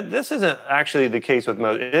that this isn't actually the case with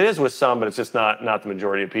most. It is with some, but it's just not the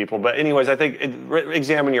majority of people. But anyways, I think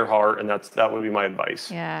examine your heart, and that would be my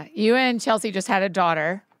advice. Yeah. You and Chelsea just had a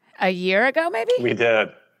daughter a year ago, maybe? We did.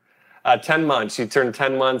 10 months. She turned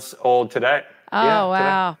 10 months old today. Oh, yeah,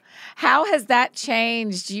 wow. Today. How has that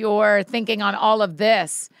changed your thinking on all of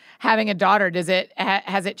this? Having a daughter,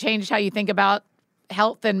 has it changed how you think about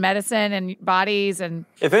health and medicine and bodies? And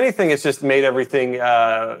if anything, it's just made everything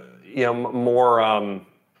more.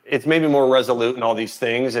 It's made me more resolute in all these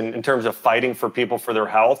things, and in terms of fighting for people for their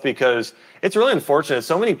health, because it's really unfortunate.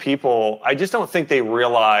 So many people, I just don't think they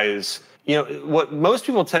realize. What most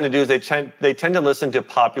people tend to do is they tend to listen to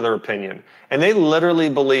popular opinion, and they literally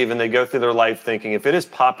believe, and they go through their life thinking, if it is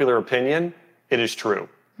popular opinion, it is true.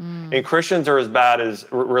 And Christians are as bad as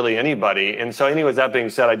really anybody. And so anyways, that being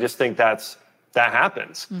said, I just think that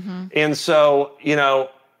happens. Mm-hmm. And so,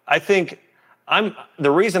 I think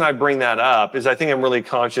the reason I bring that up is I think I'm really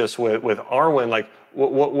conscious with Arwen,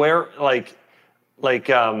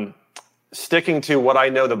 sticking to what I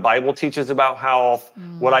know the Bible teaches about health,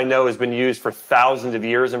 what I know has been used for thousands of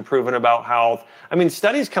years and proven about health. I mean,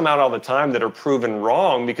 studies come out all the time that are proven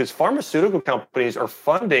wrong because pharmaceutical companies are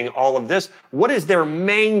funding all of this. What is their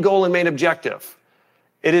main goal and main objective?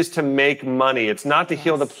 It is to make money. It's not to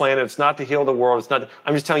heal the planet. It's not to heal the world.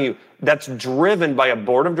 I'm just telling you, that's driven by a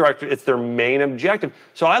board of directors. It's their main objective.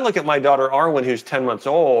 So I look at my daughter, Arwen, who's 10 months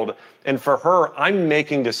old, and for her, I'm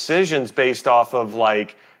making decisions based off of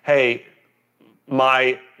hey,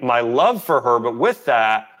 my love for her, but with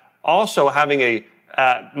that, also having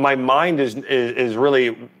my mind is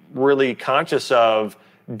really, really conscious of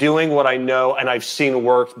doing what I know and I've seen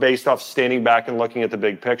work based off standing back and looking at the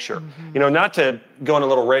big picture. Mm-hmm. Not to go on a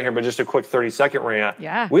little rant here, but just a quick 30-second rant.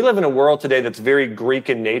 Yeah. We live in a world today that's very Greek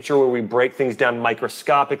in nature, where we break things down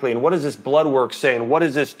microscopically. And what does this blood work say? And what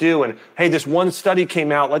does this do? And hey, this one study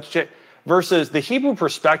came out, let's check. Versus the Hebrew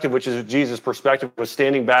perspective, which is Jesus' perspective, was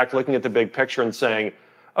standing back, looking at the big picture and saying,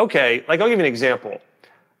 okay, I'll give you an example.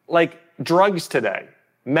 Drugs today,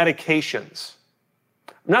 medications.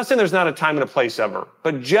 I'm not saying there's not a time and a place ever,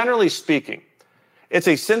 but generally speaking, it's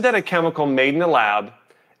a synthetic chemical made in a lab.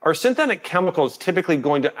 Are synthetic chemicals typically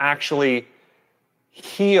going to actually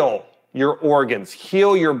heal your organs,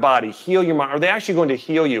 heal your body, heal your mind? Are they actually going to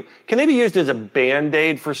heal you? Can they be used as a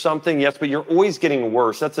Band-Aid for something? Yes, but you're always getting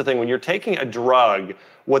worse. That's the thing. When you're taking a drug,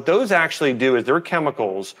 what those actually do is they're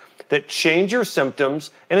chemicals that change your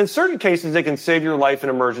symptoms, and in certain cases, they can save your life in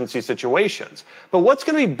emergency situations. But what's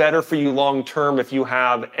going to be better for you long-term if you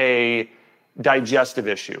have a digestive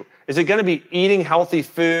issue? Is it going to be eating healthy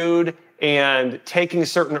food and taking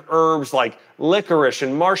certain herbs like licorice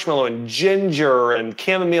and marshmallow and ginger and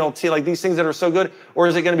chamomile tea, these things that are so good? Or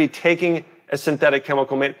is it going to be taking a synthetic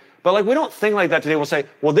chemical made? But we don't think like that today. We'll say,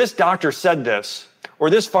 well, this doctor said this,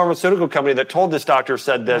 or this pharmaceutical company that told this doctor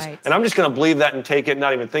said this, right, and I'm just going to believe that and take it and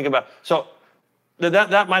not even think about it. So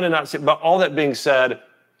that might have not, but all that being said,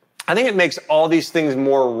 I think it makes all these things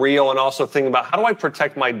more real, and also think about, how do I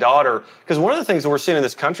protect my daughter? Because one of the things that we're seeing in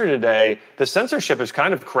this country today, the censorship is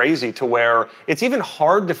kind of crazy, to where it's even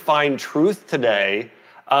hard to find truth today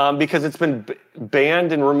because it's been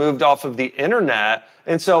banned and removed off of the internet.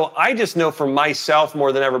 And so I just know for myself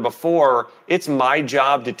more than ever before, it's my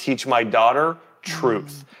job to teach my daughter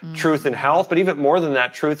truth, truth in health, but even more than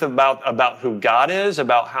that, truth about who God is,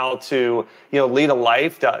 about how to, lead a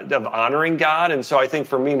life of honoring God. And so I think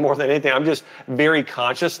for me, more than anything, I'm just very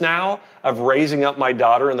conscious now of raising up my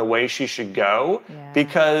daughter in the way she should go,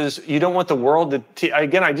 because you don't want the world to,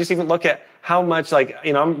 again, I just even look at how much,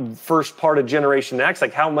 I'm first part of Generation X,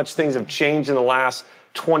 how much things have changed in the last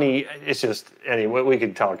 20, it's just, anyway, we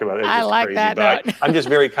could talk about it. It's I like crazy, that. But I'm just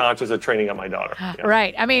very conscious of training up my daughter. Yeah.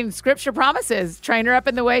 Right. I mean, Scripture promises, train her up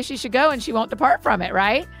in the way she should go and she won't depart from it,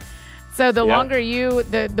 right? So the longer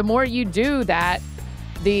the more you do that,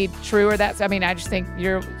 the truer that's, I just think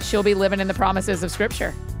she'll be living in the promises of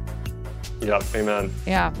Scripture. Yep. Amen.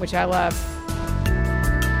 Yeah, which I love.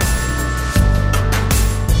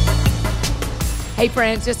 Hey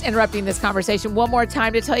friends, just interrupting this conversation one more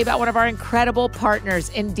time to tell you about one of our incredible partners,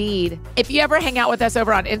 Indeed. If you ever hang out with us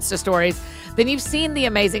over on Insta Stories, then you've seen the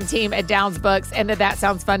amazing team at Downs Books and the That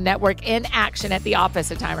Sounds Fun Network in action at the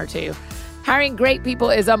office a time or two. Hiring great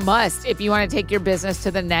people is a must if you want to take your business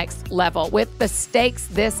to the next level. With the stakes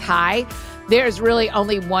this high, there's really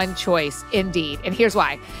only one choice, Indeed. And here's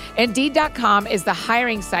why. Indeed.com is the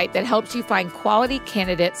hiring site that helps you find quality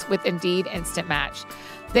candidates with Indeed Instant Match.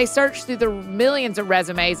 They search through the millions of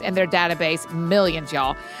resumes in their database, millions,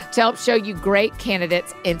 y'all, to help show you great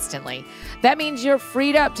candidates instantly. That means you're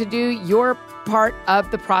freed up to do your part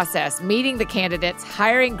of the process, meeting the candidates,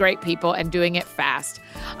 hiring great people, and doing it fast.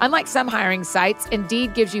 Unlike some hiring sites,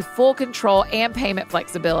 Indeed gives you full control and payment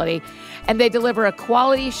flexibility, and they deliver a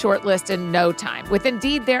quality shortlist in no time. With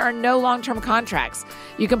Indeed, there are no long-term contracts.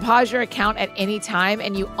 You can pause your account at any time,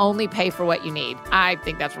 and you only pay for what you need. I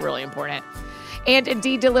think that's really important. And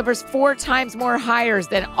Indeed delivers 4 times more hires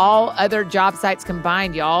than all other job sites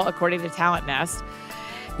combined, y'all, according to Talent Nest.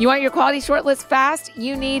 You want your quality shortlist fast?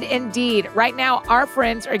 You need Indeed. Right now, our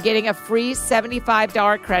friends are getting a free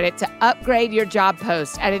 $75 credit to upgrade your job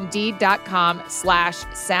post at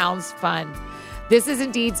Indeed.com/soundsfun. This is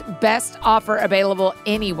Indeed's best offer available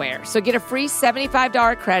anywhere. So get a free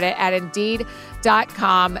 $75 credit at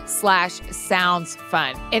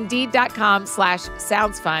Indeed.com/soundsfun.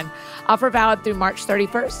 Indeed.com/soundsfun. Offer valid through March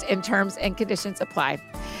 31st, and terms and conditions apply.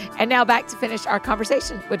 And now back to finish our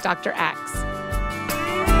conversation with Dr. Axe.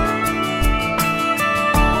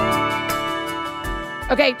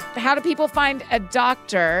 Okay, how do people find a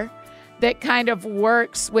doctor that kind of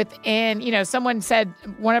works within, someone said,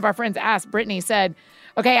 one of our friends asked, Brittany said,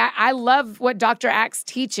 okay, I love what Dr. Axe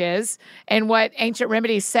teaches and what Ancient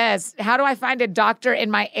Remedies says. How do I find a doctor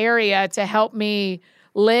in my area to help me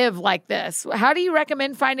live like this? How do you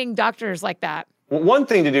recommend finding doctors like that? Well, one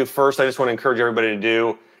thing to do first, I just want to encourage everybody to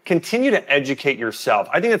do, continue to educate yourself.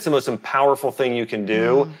 I think that's the most powerful thing you can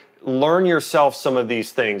do. Learn yourself some of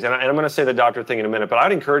these things. And I'm going to say the doctor thing in a minute, but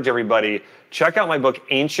I'd encourage everybody, check out my book,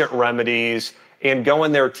 Ancient Remedies, and go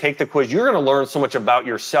in there, take the quiz. You're going to learn so much about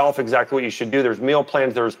yourself, exactly what you should do. There's meal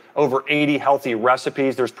plans. There's over 80 healthy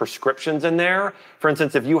recipes. There's prescriptions in there. For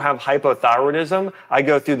instance, if you have hypothyroidism, I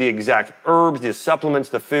go through the exact herbs, the supplements,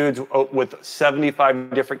 the foods with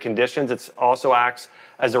 75 different conditions. It also acts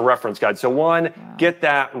as a reference guide. So one, get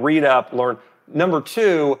that, read up, learn. Number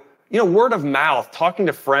two, word of mouth, talking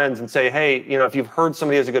to friends and say, hey, if you've heard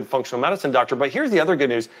somebody is a good functional medicine doctor. But here's the other good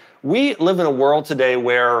news. We live in a world today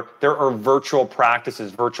where there are virtual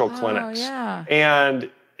practices, virtual clinics. Yeah. And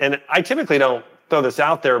I typically don't throw this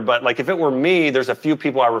out there, but like if it were me, there's a few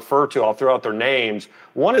people I refer to. I'll throw out their names.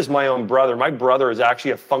 One is my own brother. My brother is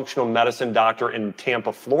actually a functional medicine doctor in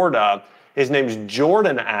Tampa, Florida. His name's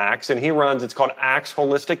Jordan Axe, and it's called Axe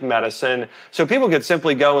Holistic Medicine. So people could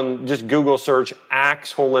simply go and just Google search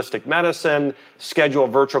Axe Holistic Medicine, schedule a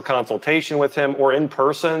virtual consultation with him or in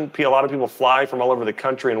person. A lot of people fly from all over the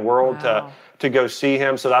country and world to go see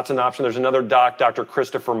him. So that's an option. There's another Dr.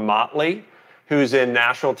 Christopher Motley, who's in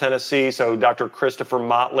Nashville, Tennessee. So Dr. Christopher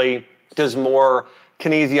Motley does more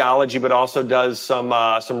kinesiology, but also does some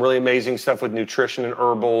really amazing stuff with nutrition and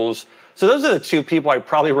herbals. So those are the two people I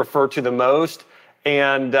probably refer to the most,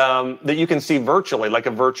 and that you can see virtually, like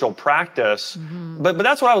a virtual practice. But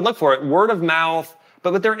that's what I would look for, word of mouth.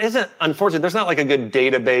 But there isn't, unfortunately, there's not like a good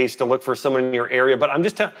database to look for someone in your area. But I'm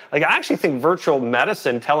just I actually think virtual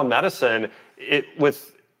medicine, telemedicine,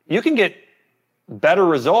 you can get better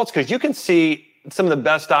results because you can see some of the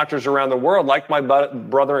best doctors around the world, like my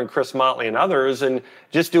brother and Chris Motley and others, and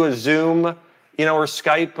just do a Zoom or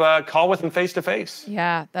Skype call with them face to face.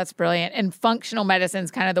 Yeah, that's brilliant. And functional medicine is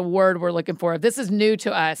kind of the word we're looking for. This is new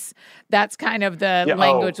to us. That's kind of the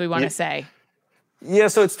language we want to say. Yeah,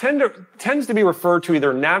 so it tends to be referred to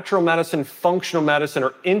either natural medicine, functional medicine,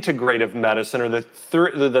 or integrative medicine, or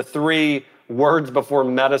the three words before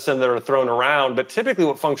medicine that are thrown around. But typically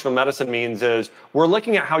what functional medicine means is we're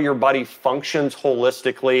looking at how your body functions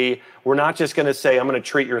holistically. We're not just going to say, I'm going to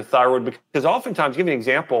treat your thyroid, because oftentimes, give you an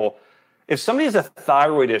example, if somebody has a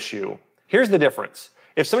thyroid issue, here's the difference.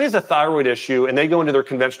 If somebody has a thyroid issue and they go into their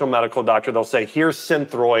conventional medical doctor, they'll say, here's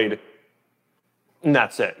Synthroid, and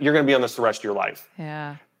that's it. You're going to be on this the rest of your life.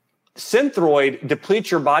 Yeah. Synthroid depletes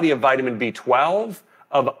your body of vitamin B12,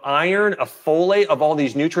 of iron, of folate, of all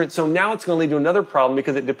these nutrients. So now it's going to lead to another problem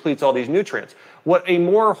because it depletes all these nutrients. What a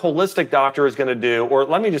more holistic doctor is going to do, or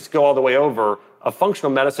let me just go all the way over, a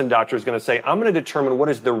functional medicine doctor is going to say, I'm going to determine what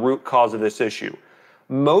is the root cause of this issue.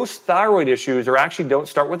 Most thyroid issues don't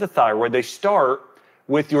start with the thyroid. They start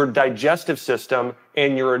with your digestive system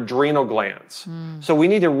and your adrenal glands. So we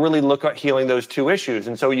need to really look at healing those two issues.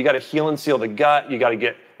 And so you got to heal and seal the gut. You got to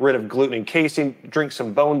get rid of gluten and casein, drink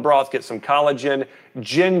some bone broth, get some collagen,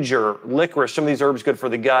 ginger, licorice. Some of these herbs good for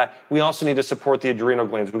the gut. We also need to support the adrenal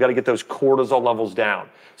glands. We got to get those cortisol levels down.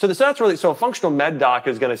 So a functional med doc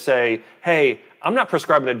is going to say, hey, I'm not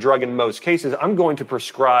prescribing a drug in most cases. I'm going to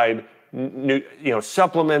prescribe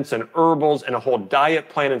supplements and herbals and a whole diet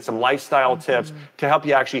plan and some lifestyle tips to help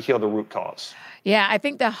you actually heal the root cause. Yeah, I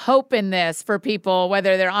think the hope in this for people,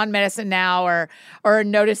 whether they're on medicine now or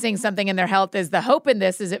noticing something in their health, is the hope in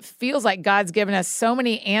this is it feels like God's given us so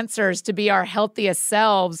many answers to be our healthiest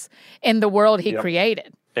selves in the world He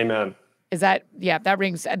created. Amen. That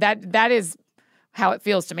is how it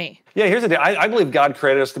feels to me. Yeah, here's the thing. I believe God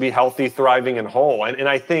created us to be healthy, thriving, and whole. And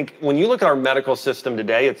I think when you look at our medical system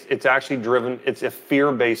today, it's actually it's a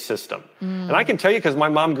fear-based system. And I can tell you because my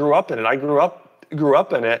mom grew up in it. I grew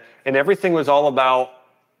up in it, and everything was all about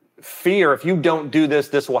fear. If you don't do this,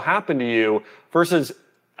 this will happen to you. Versus,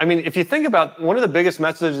 I mean, if you think about one of the biggest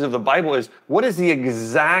messages of the Bible is, what is the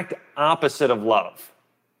exact opposite of love?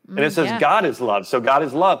 And it says God is love. So God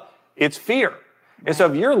is love. It's fear. And so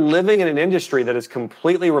if you're living in an industry that is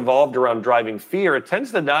completely revolved around driving fear, it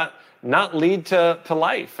tends to not lead to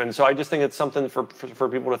life. And so I just think it's something for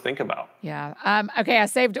people to think about. Yeah. Okay, I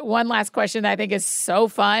saved one last question that I think is so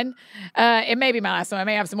fun. It may be my last one. I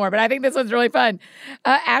may have some more, but I think this one's really fun.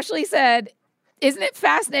 Ashley said, isn't it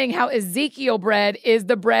fascinating how Ezekiel bread is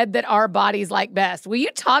the bread that our bodies like best? Will you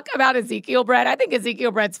talk about Ezekiel bread? I think Ezekiel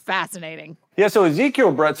bread's fascinating. Yeah, so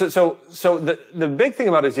Ezekiel bread, so the big thing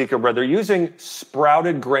about Ezekiel bread, they're using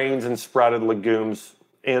sprouted grains and sprouted legumes.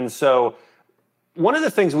 And so one of the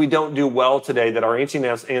things we don't do well today that our ancient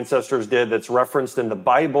ancestors did that's referenced in the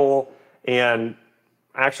Bible and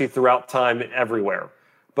actually throughout time everywhere,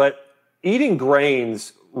 but eating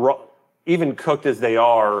grains, even cooked as they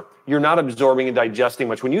are, you're not absorbing and digesting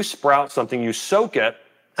much. When you sprout something, you soak it,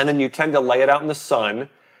 and then you tend to lay it out in the sun,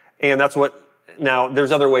 and that's what, now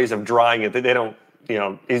there's other ways of drying it. They don't,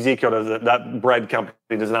 Ezekiel doesn't, that bread company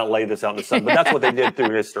does not lay this out in the sun, but that's what they did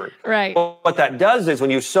through history. Right. Well, what that does is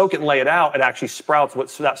when you soak it and lay it out, it actually sprouts. What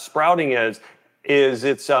that sprouting is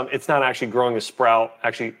it's not actually growing a sprout.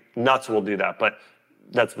 Actually, nuts will do that, but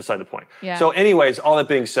that's beside the point. Yeah. So anyways, all that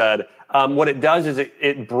being said, what it does is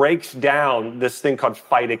it breaks down this thing called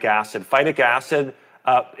phytic acid. Phytic acid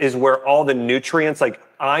is where all the nutrients like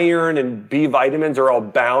iron and B vitamins are all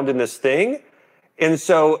bound in this thing. And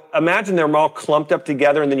so imagine they're all clumped up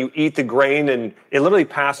together and then you eat the grain and it literally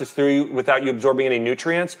passes through you without you absorbing any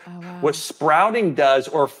nutrients. Oh, wow. What sprouting does,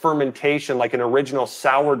 or fermentation, like an original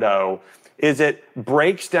sourdough, is it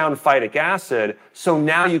breaks down phytic acid, so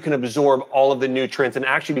now you can absorb all of the nutrients and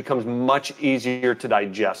actually becomes much easier to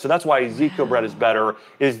digest. So that's why Ezekiel bread is better,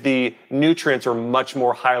 is the nutrients are much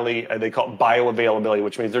more highly, they call it bioavailability,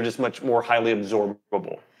 which means they're just much more highly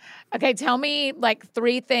absorbable. Okay, tell me like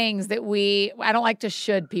 3 things that I don't like to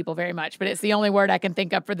should people very much, but it's the only word I can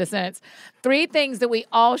think of for the sentence. 3 things that we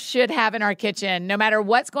all should have in our kitchen, no matter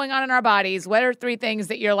what's going on in our bodies. What are 3 things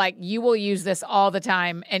that you're like, you will use this all the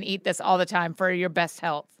time and eat this all the time for your best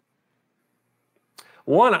health?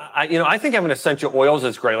 One, I think having essential oils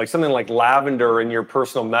is great, like something like lavender in your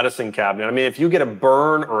personal medicine cabinet. I mean, if you get a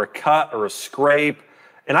burn or a cut or a scrape,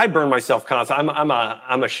 and I burn myself constantly.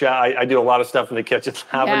 I'm a chef. I do a lot of stuff in the kitchen.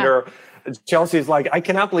 Lavender. Yeah. Chelsea's like, I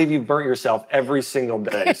cannot believe you burnt yourself every single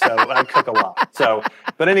day. So I cook a lot.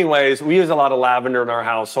 But anyways, we use a lot of lavender in our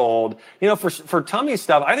household. For tummy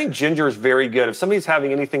stuff, I think ginger is very good. If somebody's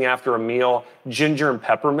having anything after a meal, ginger and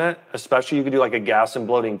peppermint, especially, you could do like a gas and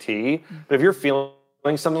bloating tea. But if you're feeling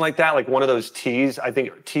something like that, like one of those teas, I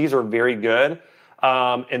think teas are very good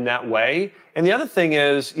in that way. And the other thing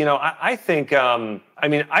is, I think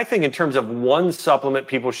in terms of one supplement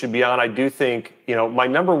people should be on, I do think, my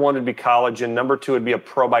number 1 would be collagen. Number 2 would be a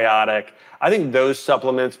probiotic. I think those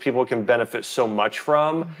supplements people can benefit so much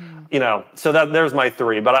from, so there's my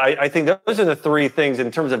 3. But I think those are the 3 things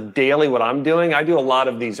in terms of daily what I'm doing. I do a lot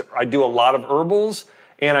of these. I do a lot of herbals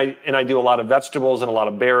and I do a lot of vegetables and a lot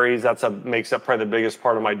of berries. Makes up probably the biggest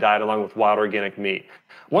part of my diet along with wild organic meat.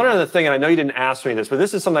 One other thing, and I know you didn't ask me this, but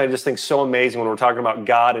this is something I just think so amazing when we're talking about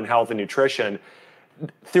God and health and nutrition.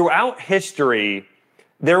 Throughout history,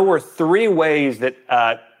 there were 3 ways that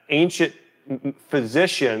ancient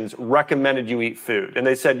physicians recommended you eat food. And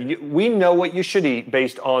they said, we know what you should eat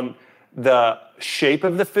based on the shape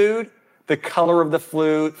of the food, the color of the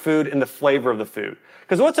food, and the flavor of the food.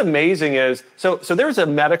 Because what's amazing is, so there's a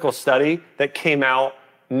medical study that came out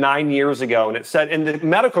 9 years ago, and it said, and the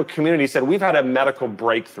medical community said, we've had a medical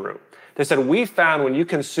breakthrough. They said, we found when you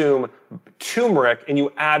consume turmeric and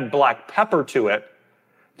you add black pepper to it,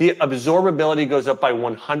 the absorbability goes up by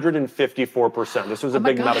 154%. This was a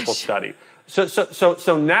big medical study.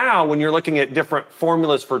 So now when you're looking at different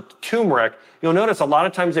formulas for turmeric, you'll notice a lot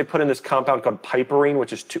of times they put in this compound called piperine,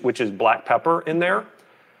 which is black pepper in there.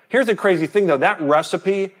 Here's the crazy thing though, that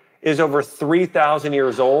recipe is over 3,000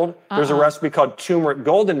 years old. There's a recipe called turmeric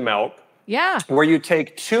golden milk, Yeah. where you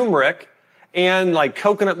take turmeric and like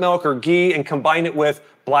coconut milk or ghee and combine it with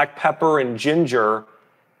black pepper and ginger,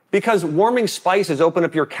 because warming spices open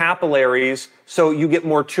up your capillaries so you get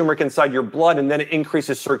more turmeric inside your blood, and then it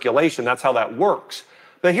increases circulation. That's how that works.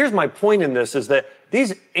 But here's my point in this, is that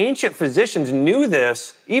these ancient physicians knew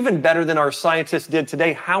this even better than our scientists did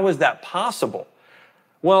today. How is that possible?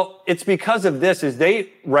 Well, it's because of this, is they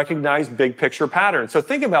recognize big picture patterns. So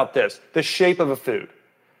think about this, the shape of a food.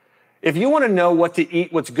 If you want to know what to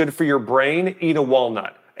eat, what's good for your brain, eat a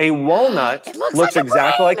walnut. A walnut looks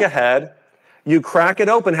exactly like a head. You crack it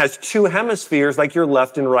open, has two hemispheres like your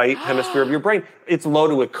left and right hemisphere of your brain. It's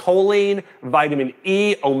loaded with choline, vitamin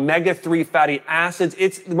E, omega-3 fatty acids.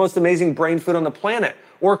 It's the most amazing brain food on the planet.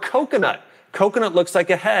 Or coconut. Coconut looks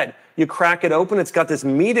like a head. You crack it open, it's got this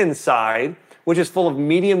meat inside, which is full of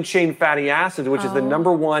medium chain fatty acids, which is the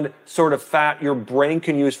number one sort of fat your brain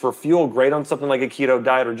can use for fuel, great on something like a keto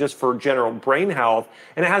diet or just for general brain health.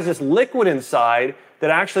 And it has this liquid inside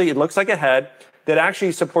that actually, it looks like a head, that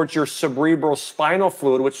actually supports your cerebral spinal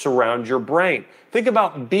fluid, which surrounds your brain. Think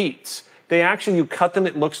about beets. They actually, you cut them,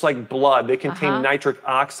 it looks like blood. They contain nitric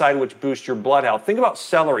oxide, which boosts your blood health. Think about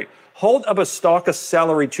celery. Hold up a stalk of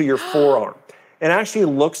celery to your forearm. It actually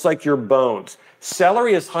looks like your bones.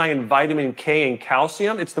 Celery is high in vitamin K and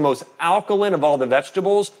calcium. It's the most alkaline of all the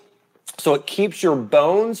vegetables. So it keeps your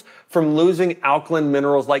bones from losing alkaline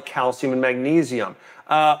minerals like calcium and magnesium.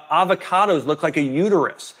 Avocados look like a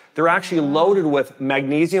uterus. They're actually loaded with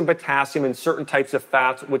magnesium, potassium, and certain types of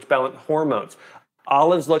fats which balance hormones.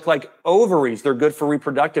 Olives look like ovaries. They're good for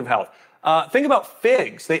reproductive health. Think about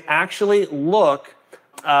figs. They actually look,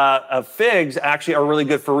 figs actually are really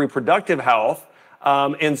good for reproductive health.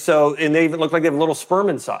 And they even look like they have a little sperm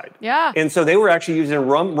inside. Yeah. And so they were actually used in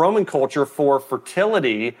Roman culture for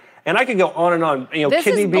fertility. And I could go on and on. You know, this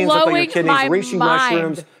kidney beans look like your kidneys, reishi mind.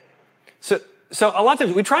 mushrooms. So a lot of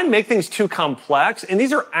times we try and make things too complex, and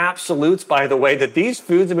these are absolutes, by the way, that these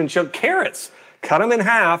foods have been shown. Carrots, cut them in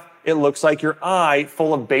half, it looks like your eye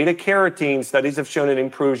full of beta carotene. Studies have shown it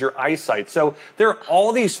improves your eyesight. So there are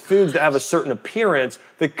all these foods that have a certain appearance.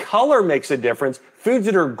 The color makes a difference. Foods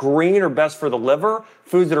that are green are best for the liver.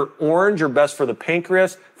 Foods that are orange are best for the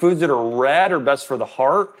pancreas. Foods that are red are best for the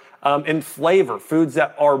heart. And flavor, foods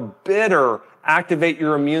that are bitter activate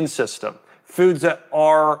your immune system. Foods that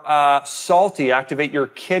are salty activate your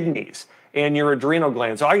kidneys and your adrenal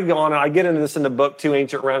glands. So I can go on, and I get into this in the book too,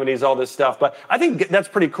 Ancient Remedies, all this stuff. But I think that's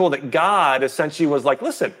pretty cool that God essentially was like,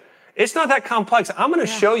 listen, it's not that complex. I'm going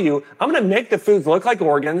to show you, I'm going to make the foods look like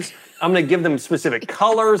organs. I'm going to give them specific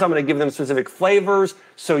colors. I'm going to give them specific flavors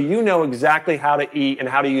so you know exactly how to eat and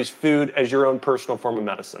how to use food as your own personal form of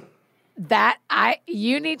medicine.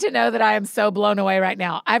 You need to know that I am so blown away right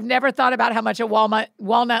now. I've never thought about how much a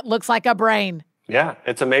walnut looks like a brain. Yeah,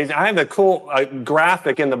 it's amazing. I have a cool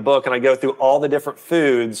graphic in the book, and I go through all the different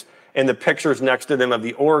foods and the pictures next to them of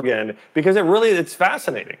the organ, because it's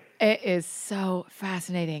fascinating. It is so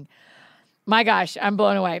fascinating. My gosh, I'm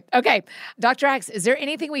blown away. Okay, Dr. Axe, is there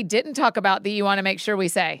anything we didn't talk about that you want to make sure we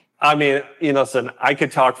say? I mean, listen, I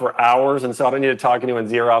could talk for hours, and so I don't need to talk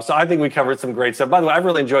anyone's ear off. So I think we covered some great stuff. By the way, I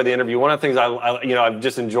really enjoyed the interview. One of the things I've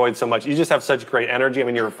just enjoyed so much. You just have such great energy. I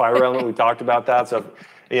mean, you're a fire element. We talked about that. So,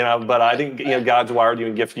 but I think God's wired you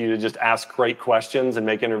and gifted you to just ask great questions and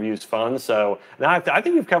make interviews fun. So now I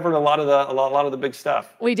think we've covered a lot of the big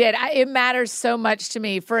stuff. We did. It matters so much to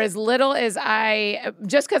me. For as little as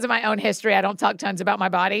just because of my own history, I don't talk tons about my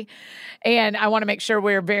body. And I want to make sure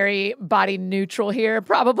we're very body neutral here,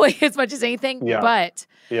 probably as much as anything. Yeah. But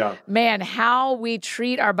yeah, man, how we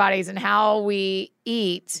treat our bodies and how we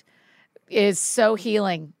eat is so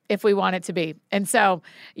healing if we want it to be. And so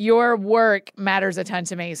your work matters a ton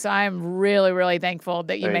to me. So I'm really, really thankful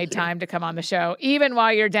that you made time to come on the show, even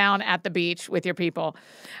while you're down at the beach with your people.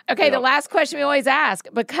 Okay, The last question we always ask,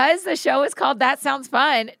 because the show is called That Sounds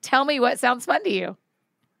Fun, tell me what sounds fun to you.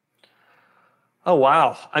 Oh,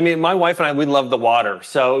 wow. I mean, my wife and I, we love the water.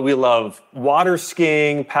 So we love water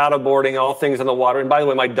skiing, paddleboarding, all things in the water. And by the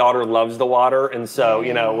way, my daughter loves the water. And so,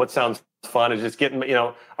 what sounds fun is just getting,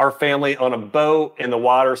 our family on a boat in the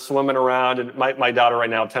water, swimming around. And my daughter right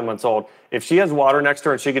now, 10 months old, if she has water next to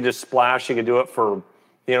her and she could just splash, she could do it for,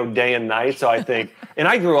 day and night. So I think, and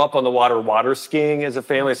I grew up on the water skiing as a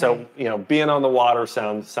family. So, being on the water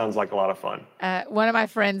sounds like a lot of fun. One of my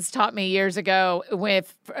friends taught me years ago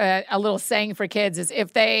with a little saying for kids is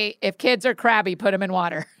if kids are crabby, put them in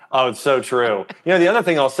water. Oh, it's so true. The other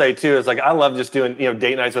thing I'll say too is I love just doing,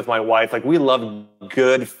 date nights with my wife. We love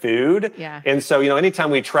good food. Yeah. And so,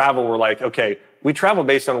 anytime we travel, we're like, okay, we travel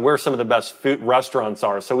based on where some of the best food restaurants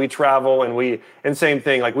are. So we travel and same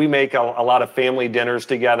thing, like we make a lot of family dinners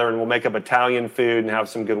together, and we'll make up Italian food and have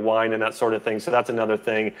some good wine and that sort of thing. So that's another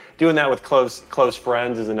thing. Doing that with close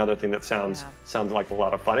friends is another thing that sounds like a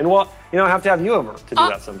lot of fun. And I have to have you over to do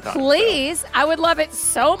that sometime. Please. So. I would love it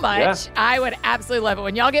so much. Yeah. I would absolutely love it.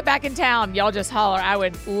 When y'all get back in town, y'all just holler. I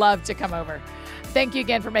would love to come over. Thank you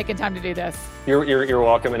again for making time to do this. You're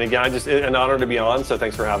welcome. And again, just an honor to be on. So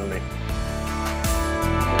thanks for having me.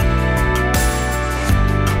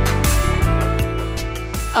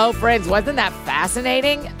 Oh, friends, wasn't that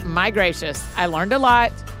fascinating? My gracious, I learned a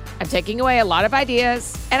lot. I'm taking away a lot of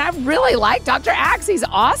ideas, and I really like Dr. Axe. He's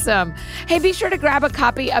awesome. Hey, be sure to grab a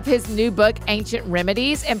copy of his new book, Ancient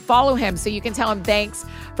Remedies, and follow him so you can tell him thanks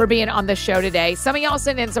for being on the show today. Some of y'all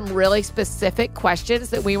sent in some really specific questions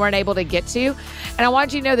that we weren't able to get to, and I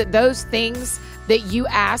want you to know that those things that you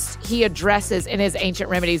asked, he addresses in his Ancient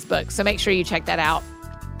Remedies book, so make sure you check that out.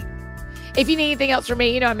 If you need anything else from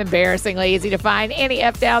me, I'm embarrassingly easy to find. Annie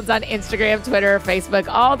F. Downs on Instagram, Twitter, Facebook,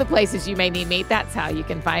 all the places you may need me. That's how you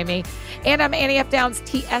can find me. And I'm Annie F. Downs,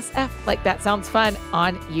 TSF, like that sounds fun,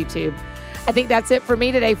 on YouTube. I think that's it for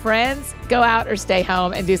me today, friends. Go out or stay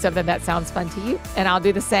home and do something that sounds fun to you, and I'll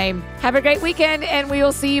do the same. Have a great weekend, and we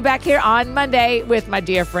will see you back here on Monday with my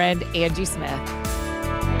dear friend, Angie Smith.